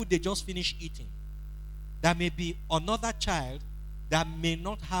that food they just finished eating, there may be another child that may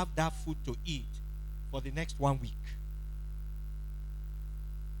not have that food to eat for the next 1 week.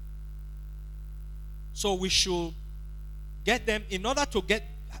 So we should get them, in order to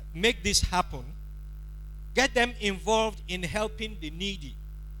make this happen, get them involved in helping the needy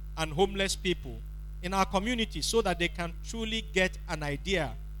and homeless people in our community so that they can truly get an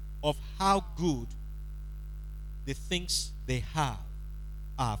idea of how good the things they have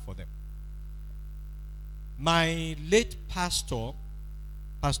are for them. My late pastor,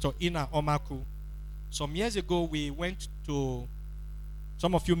 Pastor Ina Omaku, some years ago we went to,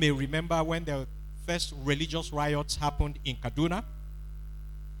 some of you may remember when the first religious riots happened in Kaduna.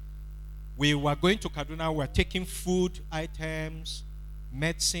 We were going to Kaduna, we were taking food items,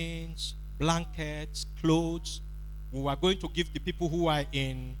 medicines, blankets, clothes. We were going to give the people who are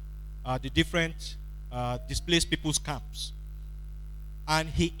in the different displaced people's camps. And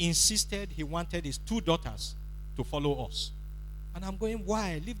he insisted he wanted his 2 daughters to follow us. And I'm going,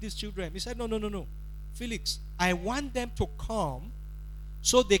 why? Leave these children. He said, no. Felix, I want them to come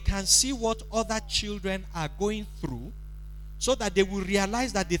so they can see what other children are going through, so that they will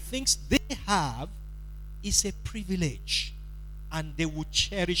realize that the things they have is a privilege and they will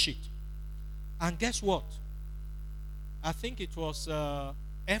cherish it. And guess what? I think it was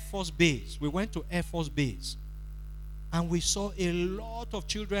Air Force Base. We went to Air Force Base and we saw a lot of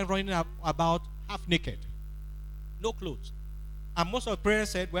children running about half naked, no clothes. And most of the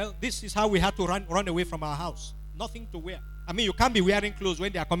parents said, well, this is how we had to run away from our house. Nothing to wear. I mean, you can't be wearing clothes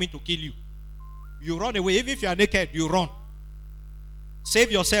when they are coming to kill you. You run away. Even if you are naked, you run.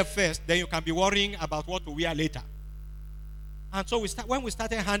 Save yourself first, then you can be worrying about what to wear later. And so when we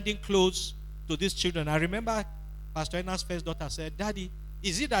started handing clothes to these children, I remember Pastor Ena's first daughter said, Daddy,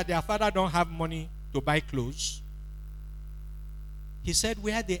 is it that their father don't have money to buy clothes? He said,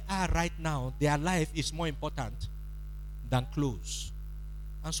 where they are right now, their life is more important than clothes.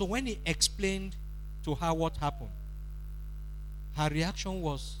 And so when he explained to her what happened, her reaction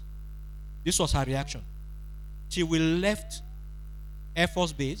was, this was her reaction. Till we left Air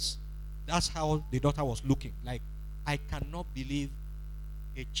Force Base, that's how the daughter was looking. Like, I cannot believe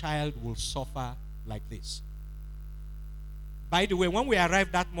a child will suffer like this. By the way, when we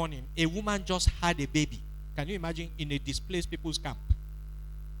arrived that morning, a woman just had a baby. Can you imagine? In a displaced people's camp.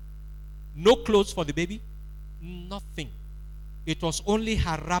 No clothes for the baby. Nothing. It was only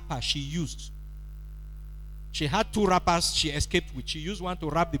her wrapper she used. She had 2 wrappers she escaped with. She used one to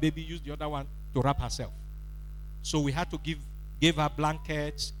wrap the baby, used the other one to wrap herself. So we had to give her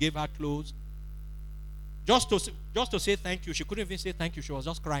blankets, give her clothes. Just to say thank you. She couldn't even say thank you. She was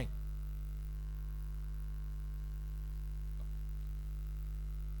just crying.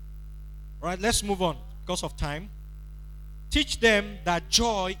 All right, let's move on because of time. Teach them that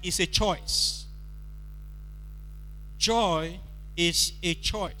joy is a choice. Joy is a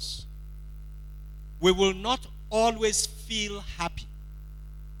choice. We will not always feel happy,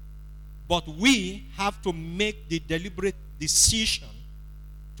 but we have to make the deliberate decision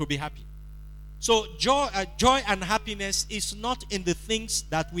to be happy. So joy and happiness is not in the things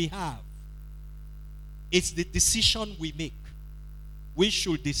that we have. It's the decision we make. We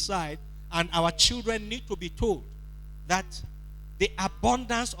should decide, and our children need to be told that the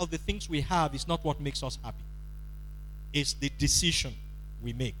abundance of the things we have is not what makes us happy. It's the decision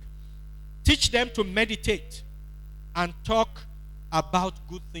we make. Teach them to meditate and talk about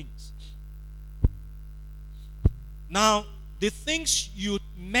good things. Now, the things you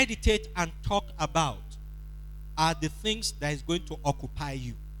meditate and talk about are the things that is going to occupy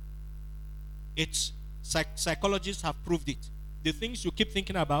you. It's psychologists have proved it. The things you keep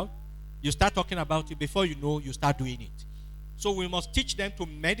thinking about, you start talking about it, before you know, you start doing it. So we must teach them to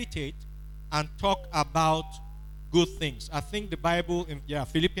meditate and talk about good things. I think the Bible,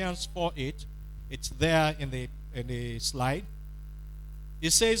 Philippians 4:8, it's there in the slide.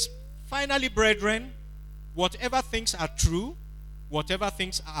 It says, finally, brethren, whatever things are true, whatever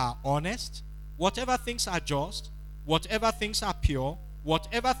things are honest, whatever things are just, whatever things are pure,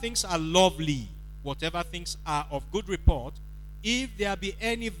 whatever things are lovely, whatever things are of good report, if there be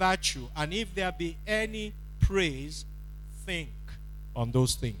any virtue and if there be any praise, think on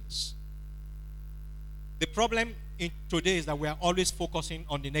those things. The problem in today is that we are always focusing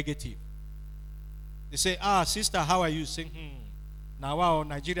on the negative. They say, sister, how are you? Saying, now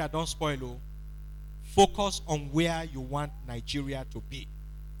Nigeria don't spoil. Oh. Focus on where you want Nigeria to be.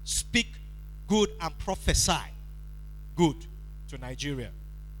 Speak good and prophesy good to Nigeria.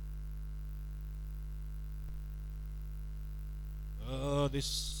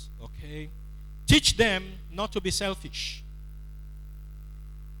 Okay. Teach them not to be selfish.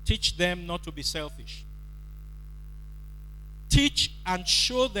 Teach them not to be selfish. Teach and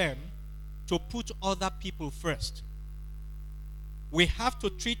show them to put other people first. We have to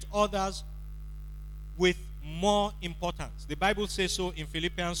treat others with more importance. The Bible says so in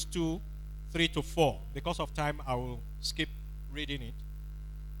Philippians 2:3-4. Because of time, I will skip reading it.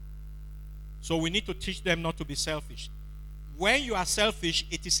 So we need to teach them not to be selfish. When you are selfish,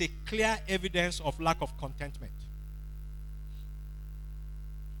 it is a clear evidence of lack of contentment.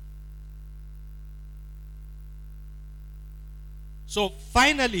 So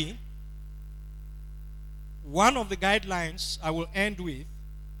finally, one of the guidelines I will end with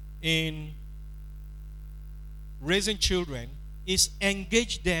in raising children is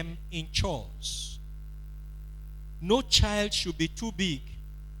engage them in chores. No child should be too big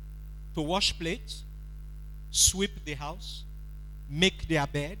to wash plates, sweep the house, make their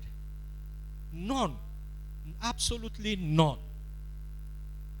bed. None. Absolutely none.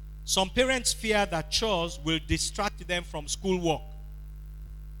 Some parents fear that chores will distract them from schoolwork.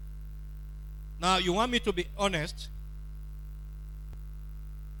 Now, you want me to be honest?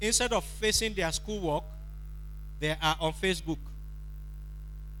 Instead of facing their schoolwork, they are on Facebook.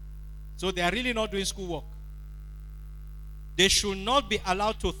 So they are really not doing schoolwork. They should not be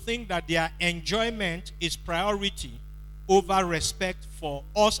allowed to think that their enjoyment is priority over respect for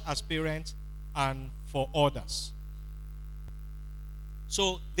us as parents and for others.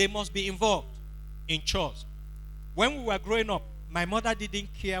 So they must be involved in chores. When we were growing up, my mother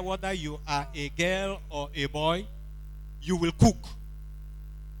didn't care whether you are a girl or a boy, you will cook.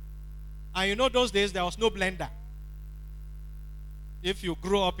 And you know those days there was no blender. If you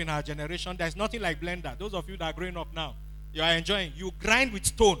grow up in our generation, there's nothing like blender. Those of you that are growing up now, you are enjoying. You grind with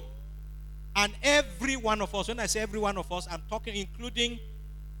stone. And every one of us, when I say every one of us, I'm talking including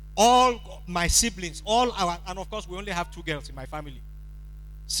all my siblings, and of course we only have 2 girls in my family.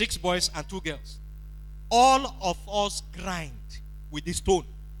 6 boys and 2 girls. All of us grind with the stone.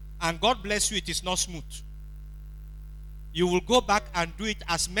 And God bless you, it is not smooth. You will go back and do it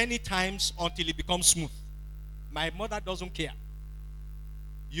as many times until it becomes smooth. My mother doesn't care.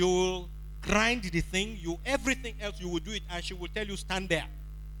 You will grind the thing, everything else you will do it, and she will tell you, stand there.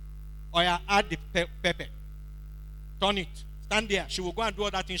 Or add the pepper. Turn it. Stand there. She will go and do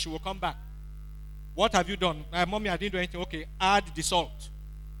other things. She will come back. What have you done? Mommy, I didn't do anything. Okay, add the salt.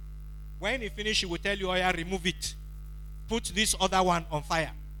 When you finish, she will tell you, remove it. Put this other one on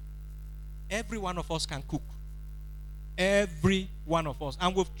fire. Every one of us can cook. Every one of us.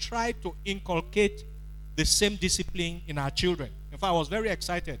 And we've tried to inculcate the same discipline in our children. In fact, I was very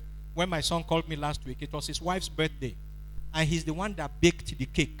excited when my son called me last week. It was his wife's birthday. And he's the one that baked the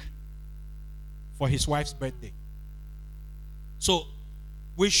cake for his wife's birthday. So,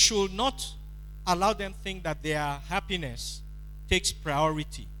 we should not allow them think that their happiness takes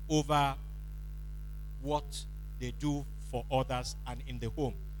priority over what they do for others and in the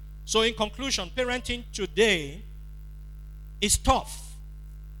home. So, in conclusion, parenting today is tough,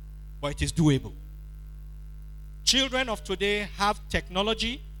 but it is doable. Children of today have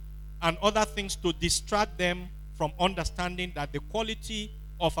technology and other things to distract them from understanding that the quality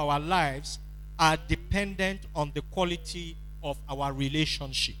of our lives are dependent on the quality of our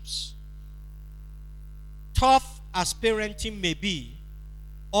relationships. Tough as parenting may be,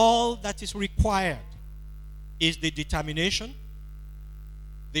 all that is required is the determination,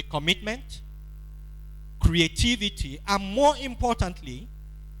 the commitment, creativity, and more importantly,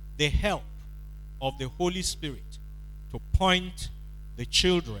 the help of the Holy Spirit to point the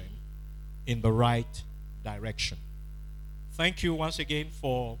children in the right direction. Thank you once again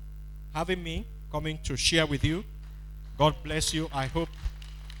for having me, coming to share with you. God bless you. I hope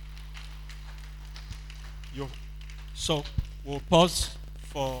you. So we'll pause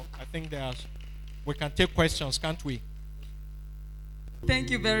for, I think we can take questions, can't we? Thank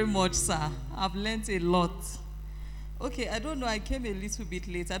you very much, sir. I've learned a lot. Okay, I don't know, I came a little bit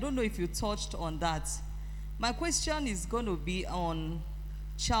late. I don't know if you touched on that. My question is going to be on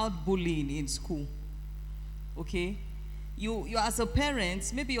child bullying in school. Okay? You as a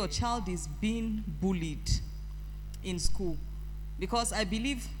parent, maybe your child is being bullied in school. Because I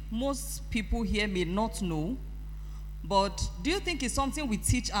believe most people here may not know. But do you think it's something we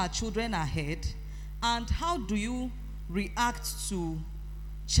teach our children ahead? And how do you react to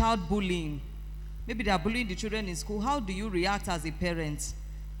child bullying? Maybe they are bullying the children in school. How do you react as a parent?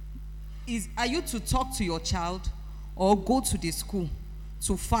 Are you to talk to your child or go to the school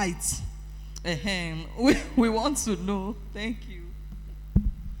to fight? We want to know. Thank you.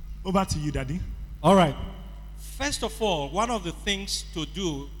 Over to you, Daddy. All right. First of all, one of the things to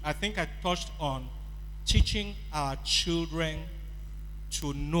do, I think I touched on teaching our children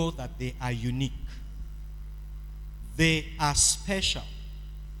to know that they are unique. They are special,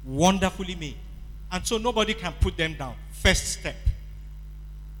 wonderfully made. And so nobody can put them down. First step.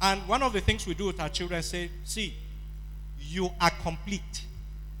 And one of the things we do with our children say, see, you are complete.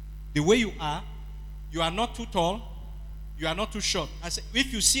 The way you are not too tall, you are not too short. I say,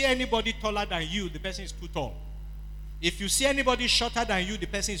 if you see anybody taller than you, the person is too tall. If you see anybody shorter than you, the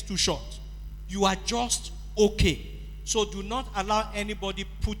person is too short. You are just okay. So do not allow anybody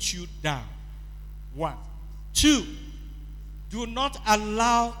put you down. 1. 2, do not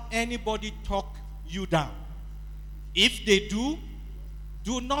allow anybody talk you down. If they do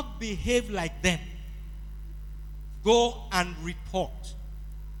not behave like them. Go and report.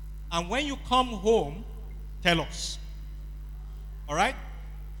 And when you come home, tell us. All right?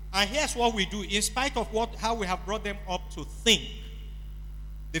 And here's what we do. In spite of how we have brought them up to think,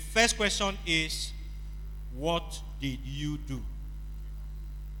 the first question is, what did you do?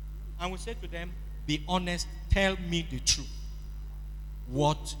 And we say to them, be honest, tell me the truth.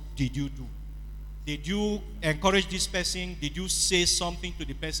 What did you do? Did you encourage this person? Did you say something to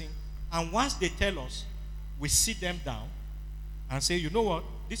the person? And once they tell us, we sit them down and say, you know what?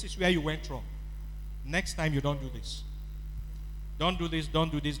 This is where you went wrong. Next time you don't do this. Don't do this,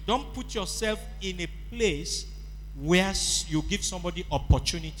 don't do this. Don't put yourself in a place where you give somebody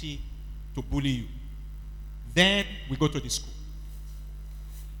opportunity to bully you. Then we go to the school.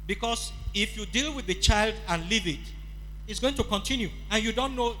 Because if you deal with the child and leave it, it's going to continue. And you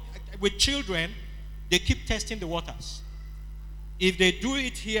don't know, with children, they keep testing the waters. If they do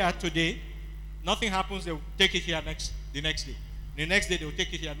it here today, nothing happens, they'll take it here the next day. The next day they'll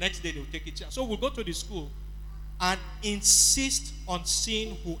take it here, next day they'll take it here. So we'll go to the school and insist on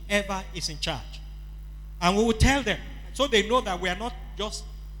seeing whoever is in charge. And we will tell them, so they know that we are not just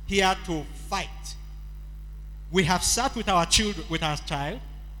here to fight. We have sat with our children, with our child,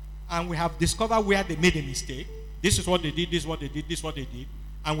 and we have discovered where they made a mistake. This is what they did, this is what they did, this is what they did.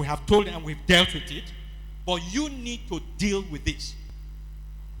 And we have told them and we've dealt with it. But you need to deal with this.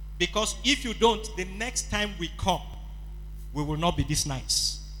 Because if you don't, the next time we come, we will not be this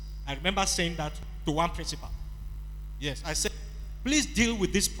nice. I remember saying that to one principal. Yes, I said, please deal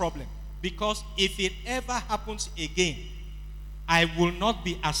with this problem. Because if it ever happens again, I will not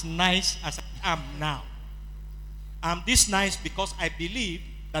be as nice as I am now. I'm this nice because I believe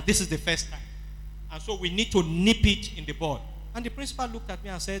that this is the first time. And so we need to nip it in the bud. And the principal looked at me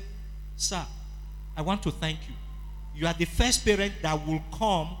and said, sir, I want to thank you. You are the first parent that will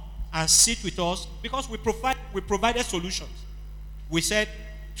come and sit with us because we provided solutions. We said,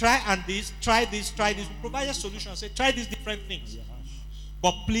 try and this, try this, try this. We provided solutions. Said, try these different things.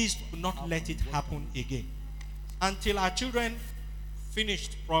 But please do not let it happen again. Until our children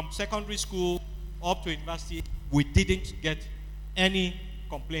finished from secondary school up to university, we didn't get any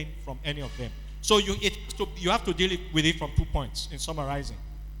complaint from any of them. So you have to deal with it from 2 points in summarizing.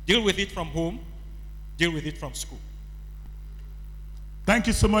 Deal with it from home, deal with it from school. Thank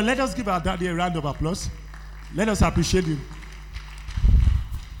you so much. Let us give our daddy a round of applause. Let us appreciate him.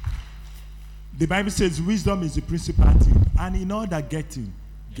 The Bible says wisdom is the principal thing, and in all that getting,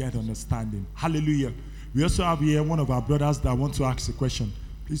 get understanding. Hallelujah. We also have here one of our brothers that want to ask a question.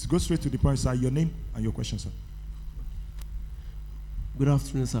 Please go straight to the point, sir. Your name and your question, sir. Good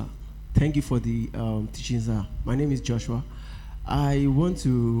afternoon, sir. Thank you for the teaching, sir. My name is Joshua. I want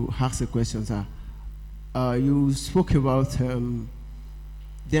to ask a question, sir. You spoke about them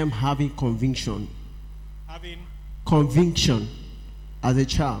having conviction. Conviction as a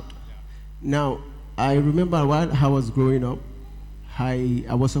child. Yeah. Now, I remember while I was growing up, I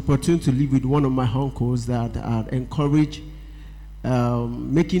was opportune to live with one of my uncles that had encouraged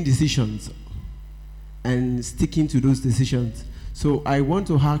making decisions and sticking to those decisions. So I want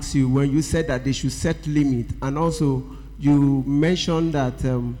to ask you, when you said that they should set limit, and also you mentioned that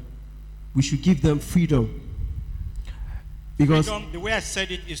we should give them freedom. Because freedom, the way I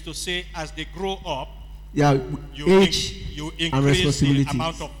said it is to say, as they grow up, yeah, you and increase the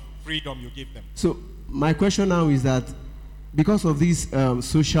amount of freedom you give them. So my question now is that because of this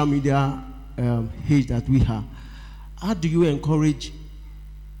social media age that we have, how do you encourage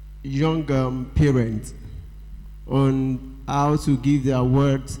young parents on how to give their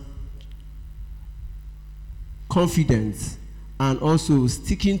words confidence and also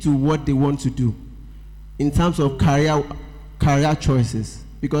sticking to what they want to do in terms of career choices?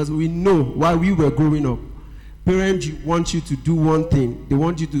 Because we know while we were growing up, parents want you to do one thing. They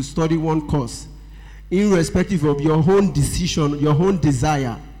want you to study one course, irrespective of your own decision, your own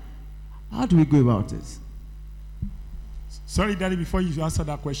desire. How do we go about this? Sorry, Daddy, before you answer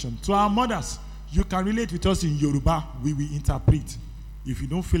that question. To our mothers, you can relate with us in Yoruba. We will interpret. If you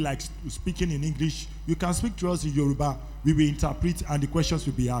don't feel like speaking in English, you can speak to us in Yoruba. We will interpret and the questions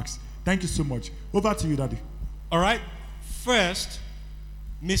will be asked. Thank you so much. Over to you, Daddy. All right. First,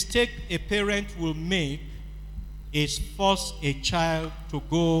 mistake a parent will make is force a child to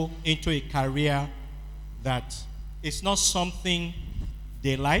go into a career that is not something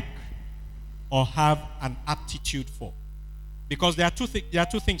they like or have an aptitude for. Because there are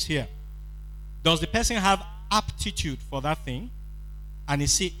two things here. Does the person have aptitude for that thing? And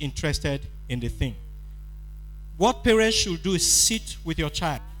is he interested in the thing? What parents should do is sit with your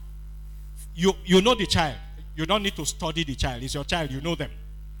child. You know the child. You don't need to study the child. It's your child. You know them.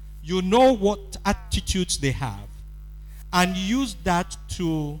 You know what attitudes they have. And use that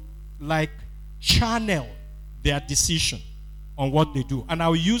to channel their decision on what they do. And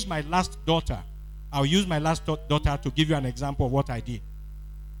I'll use my last daughter. To give you an example of what I did.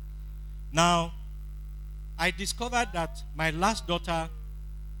 Now, I discovered that my last daughter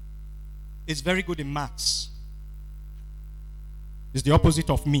is very good in maths. It's the opposite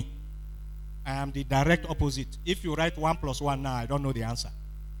of me. I am the direct opposite. If you write 1 + 1 now, I don't know the answer.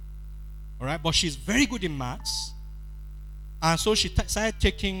 All right? But she's very good in maths. And so she started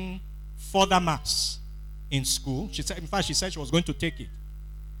taking further maths in school. She said she was going to take it.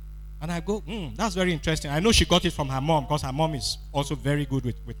 And I go, that's very interesting. I know she got it from her mom because her mom is also very good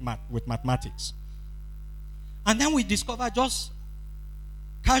with mathematics. And then we discovered just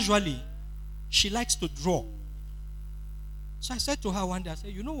casually, she likes to draw. So I said to her one day, I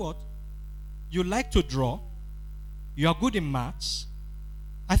said, you know what? You like to draw. You are good in maths.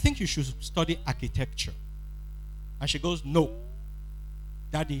 I think you should study architecture. And she goes, no.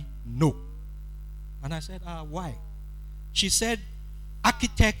 Daddy, no. And I said, why? She said,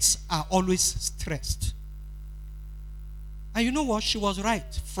 architects are always stressed. And you know what? She was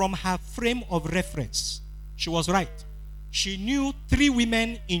right. From her frame of reference, she was right. She knew 3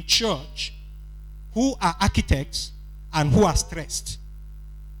 women in church who are architects and who are stressed.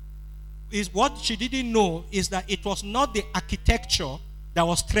 What she didn't know is that it was not the architecture that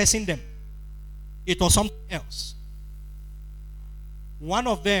was stressing them. It was something else. One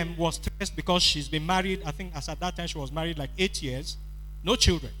of them was stressed because she's been married. I think as at that time she was married 8 years. No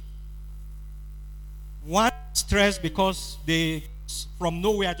children. One stressed because they, from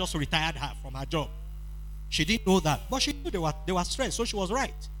nowhere, just retired her from her job. She didn't know that. But she knew they were stressed, so she was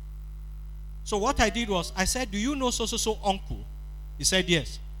right. So what I did was, I said, do you know so uncle? He said,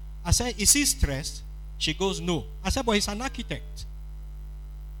 yes. I said, is he stressed? She goes, no. I said, but he's an architect.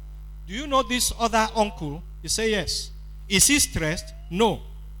 Do you know this other uncle? He said, yes. Is he stressed? No.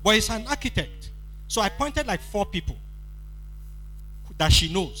 But he's an architect. So I pointed 4 people that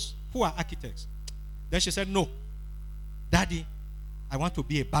she knows who are architects. Then she said, no. Daddy, I want to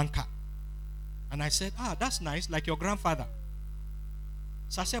be a banker. And I said, that's nice, like your grandfather.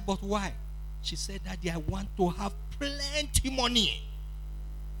 So I said, but why? She said, Daddy, I want to have plenty money.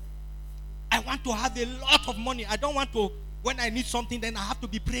 I want to have a lot of money. I don't want to, when I need something, then I have to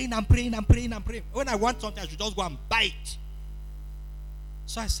be praying and praying and praying and praying. When I want something, I should just go and buy it.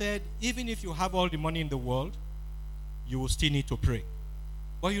 So I said, even if you have all the money in the world, you will still need to pray.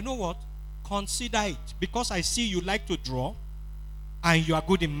 But you know what? Consider it. Because I see you like to draw and you are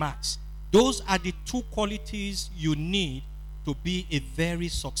good in maths. Those are the 2 qualities you need to be a very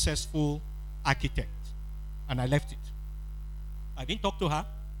successful architect. And I left it. I didn't talk to her.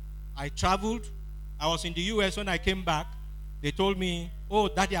 I traveled. I was in the US. When I came back, they told me, oh,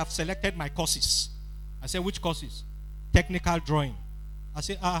 Daddy, I've selected my courses. I said, which courses? Technical drawing. I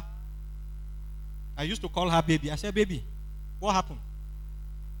said, I used to call her baby. I said, baby, what happened?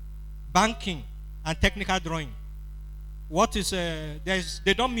 Banking and technical drawing. What is,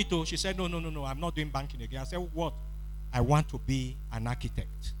 they don't meet. She said, no, I'm not doing banking again. I said, what? I want to be an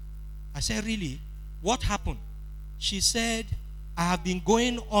architect. I said, really? What happened? She said, I have been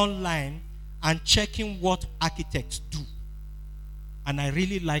going online and checking what architects do. And I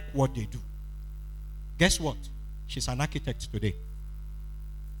really like what they do. Guess what? She's an architect today.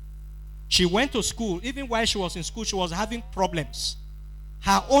 She went to school. Even while she was in school, she was having problems.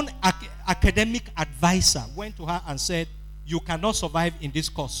 Her own academic advisor went to her and said, you cannot survive in this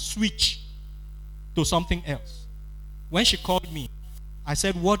course. Switch to something else. When she called me, I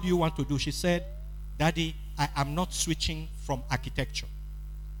said, what do you want to do? She said, Daddy, I am not switching from architecture.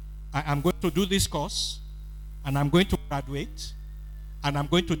 I am going to do this course, and I'm going to graduate, and I'm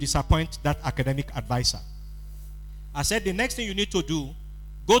going to disappoint that academic advisor. I said, the next thing you need to do,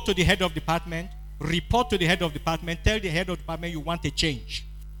 go to the head of department, report to the head of department, tell the head of department you want a change.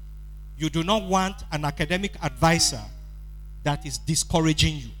 You do not want an academic advisor that is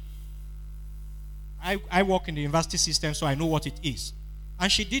discouraging you. I work in the university system, so I know what it is.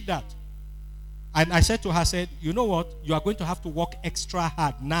 And she did that. And I said to her, you know what? You are going to have to work extra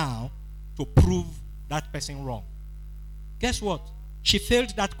hard now to prove that person wrong. Guess what? She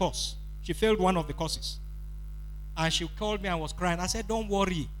failed that course. She failed one of the courses. And she called me and was crying. I said, don't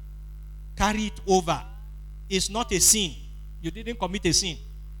worry. Carry it over. It's not a sin. You didn't commit a sin.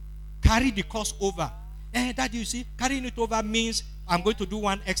 Carry the course over. Daddy, you see, carrying it over means I'm going to do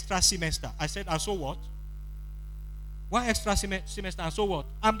one extra semester. I said, and so what? One extra semester, and so what?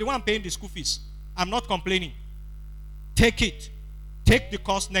 I'm the one paying the school fees. I'm not complaining. Take it. Take the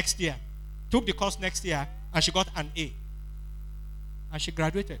course next year. Took the course next year, and she got an A. And she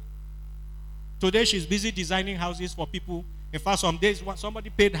graduated. Today, she's busy designing houses for people. In fact, some days, somebody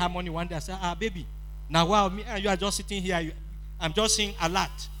paid her money one day. I said, baby, now wow, me and you are just sitting here. I'm just seeing a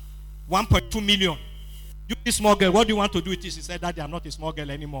lot. 1.2 million. You, this small girl, what do you want to do with this? He said, Daddy, I'm not a small girl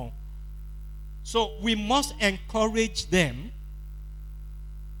anymore. So we must encourage them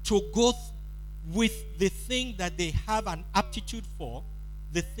to go with the thing that they have an aptitude for,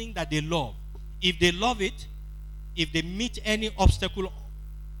 the thing that they love. If they love it, if they meet any obstacle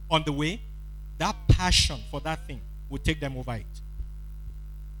on the way, that passion for that thing will take them over it.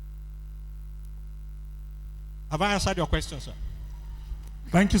 Have I answered your question, sir?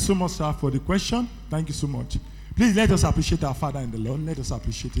 Thank you so much, sir, for the question. Thank you so much. Please let us appreciate our Father in the Lord. Let us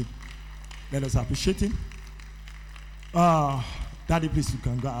appreciate him. Let us appreciate him. Daddy, please, you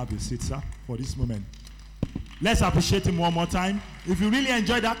can go have a seat, sir, for this moment. Let's appreciate him one more time. If you really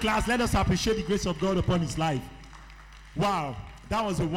enjoyed that class, let us appreciate the grace of God upon his life. Wow, that was a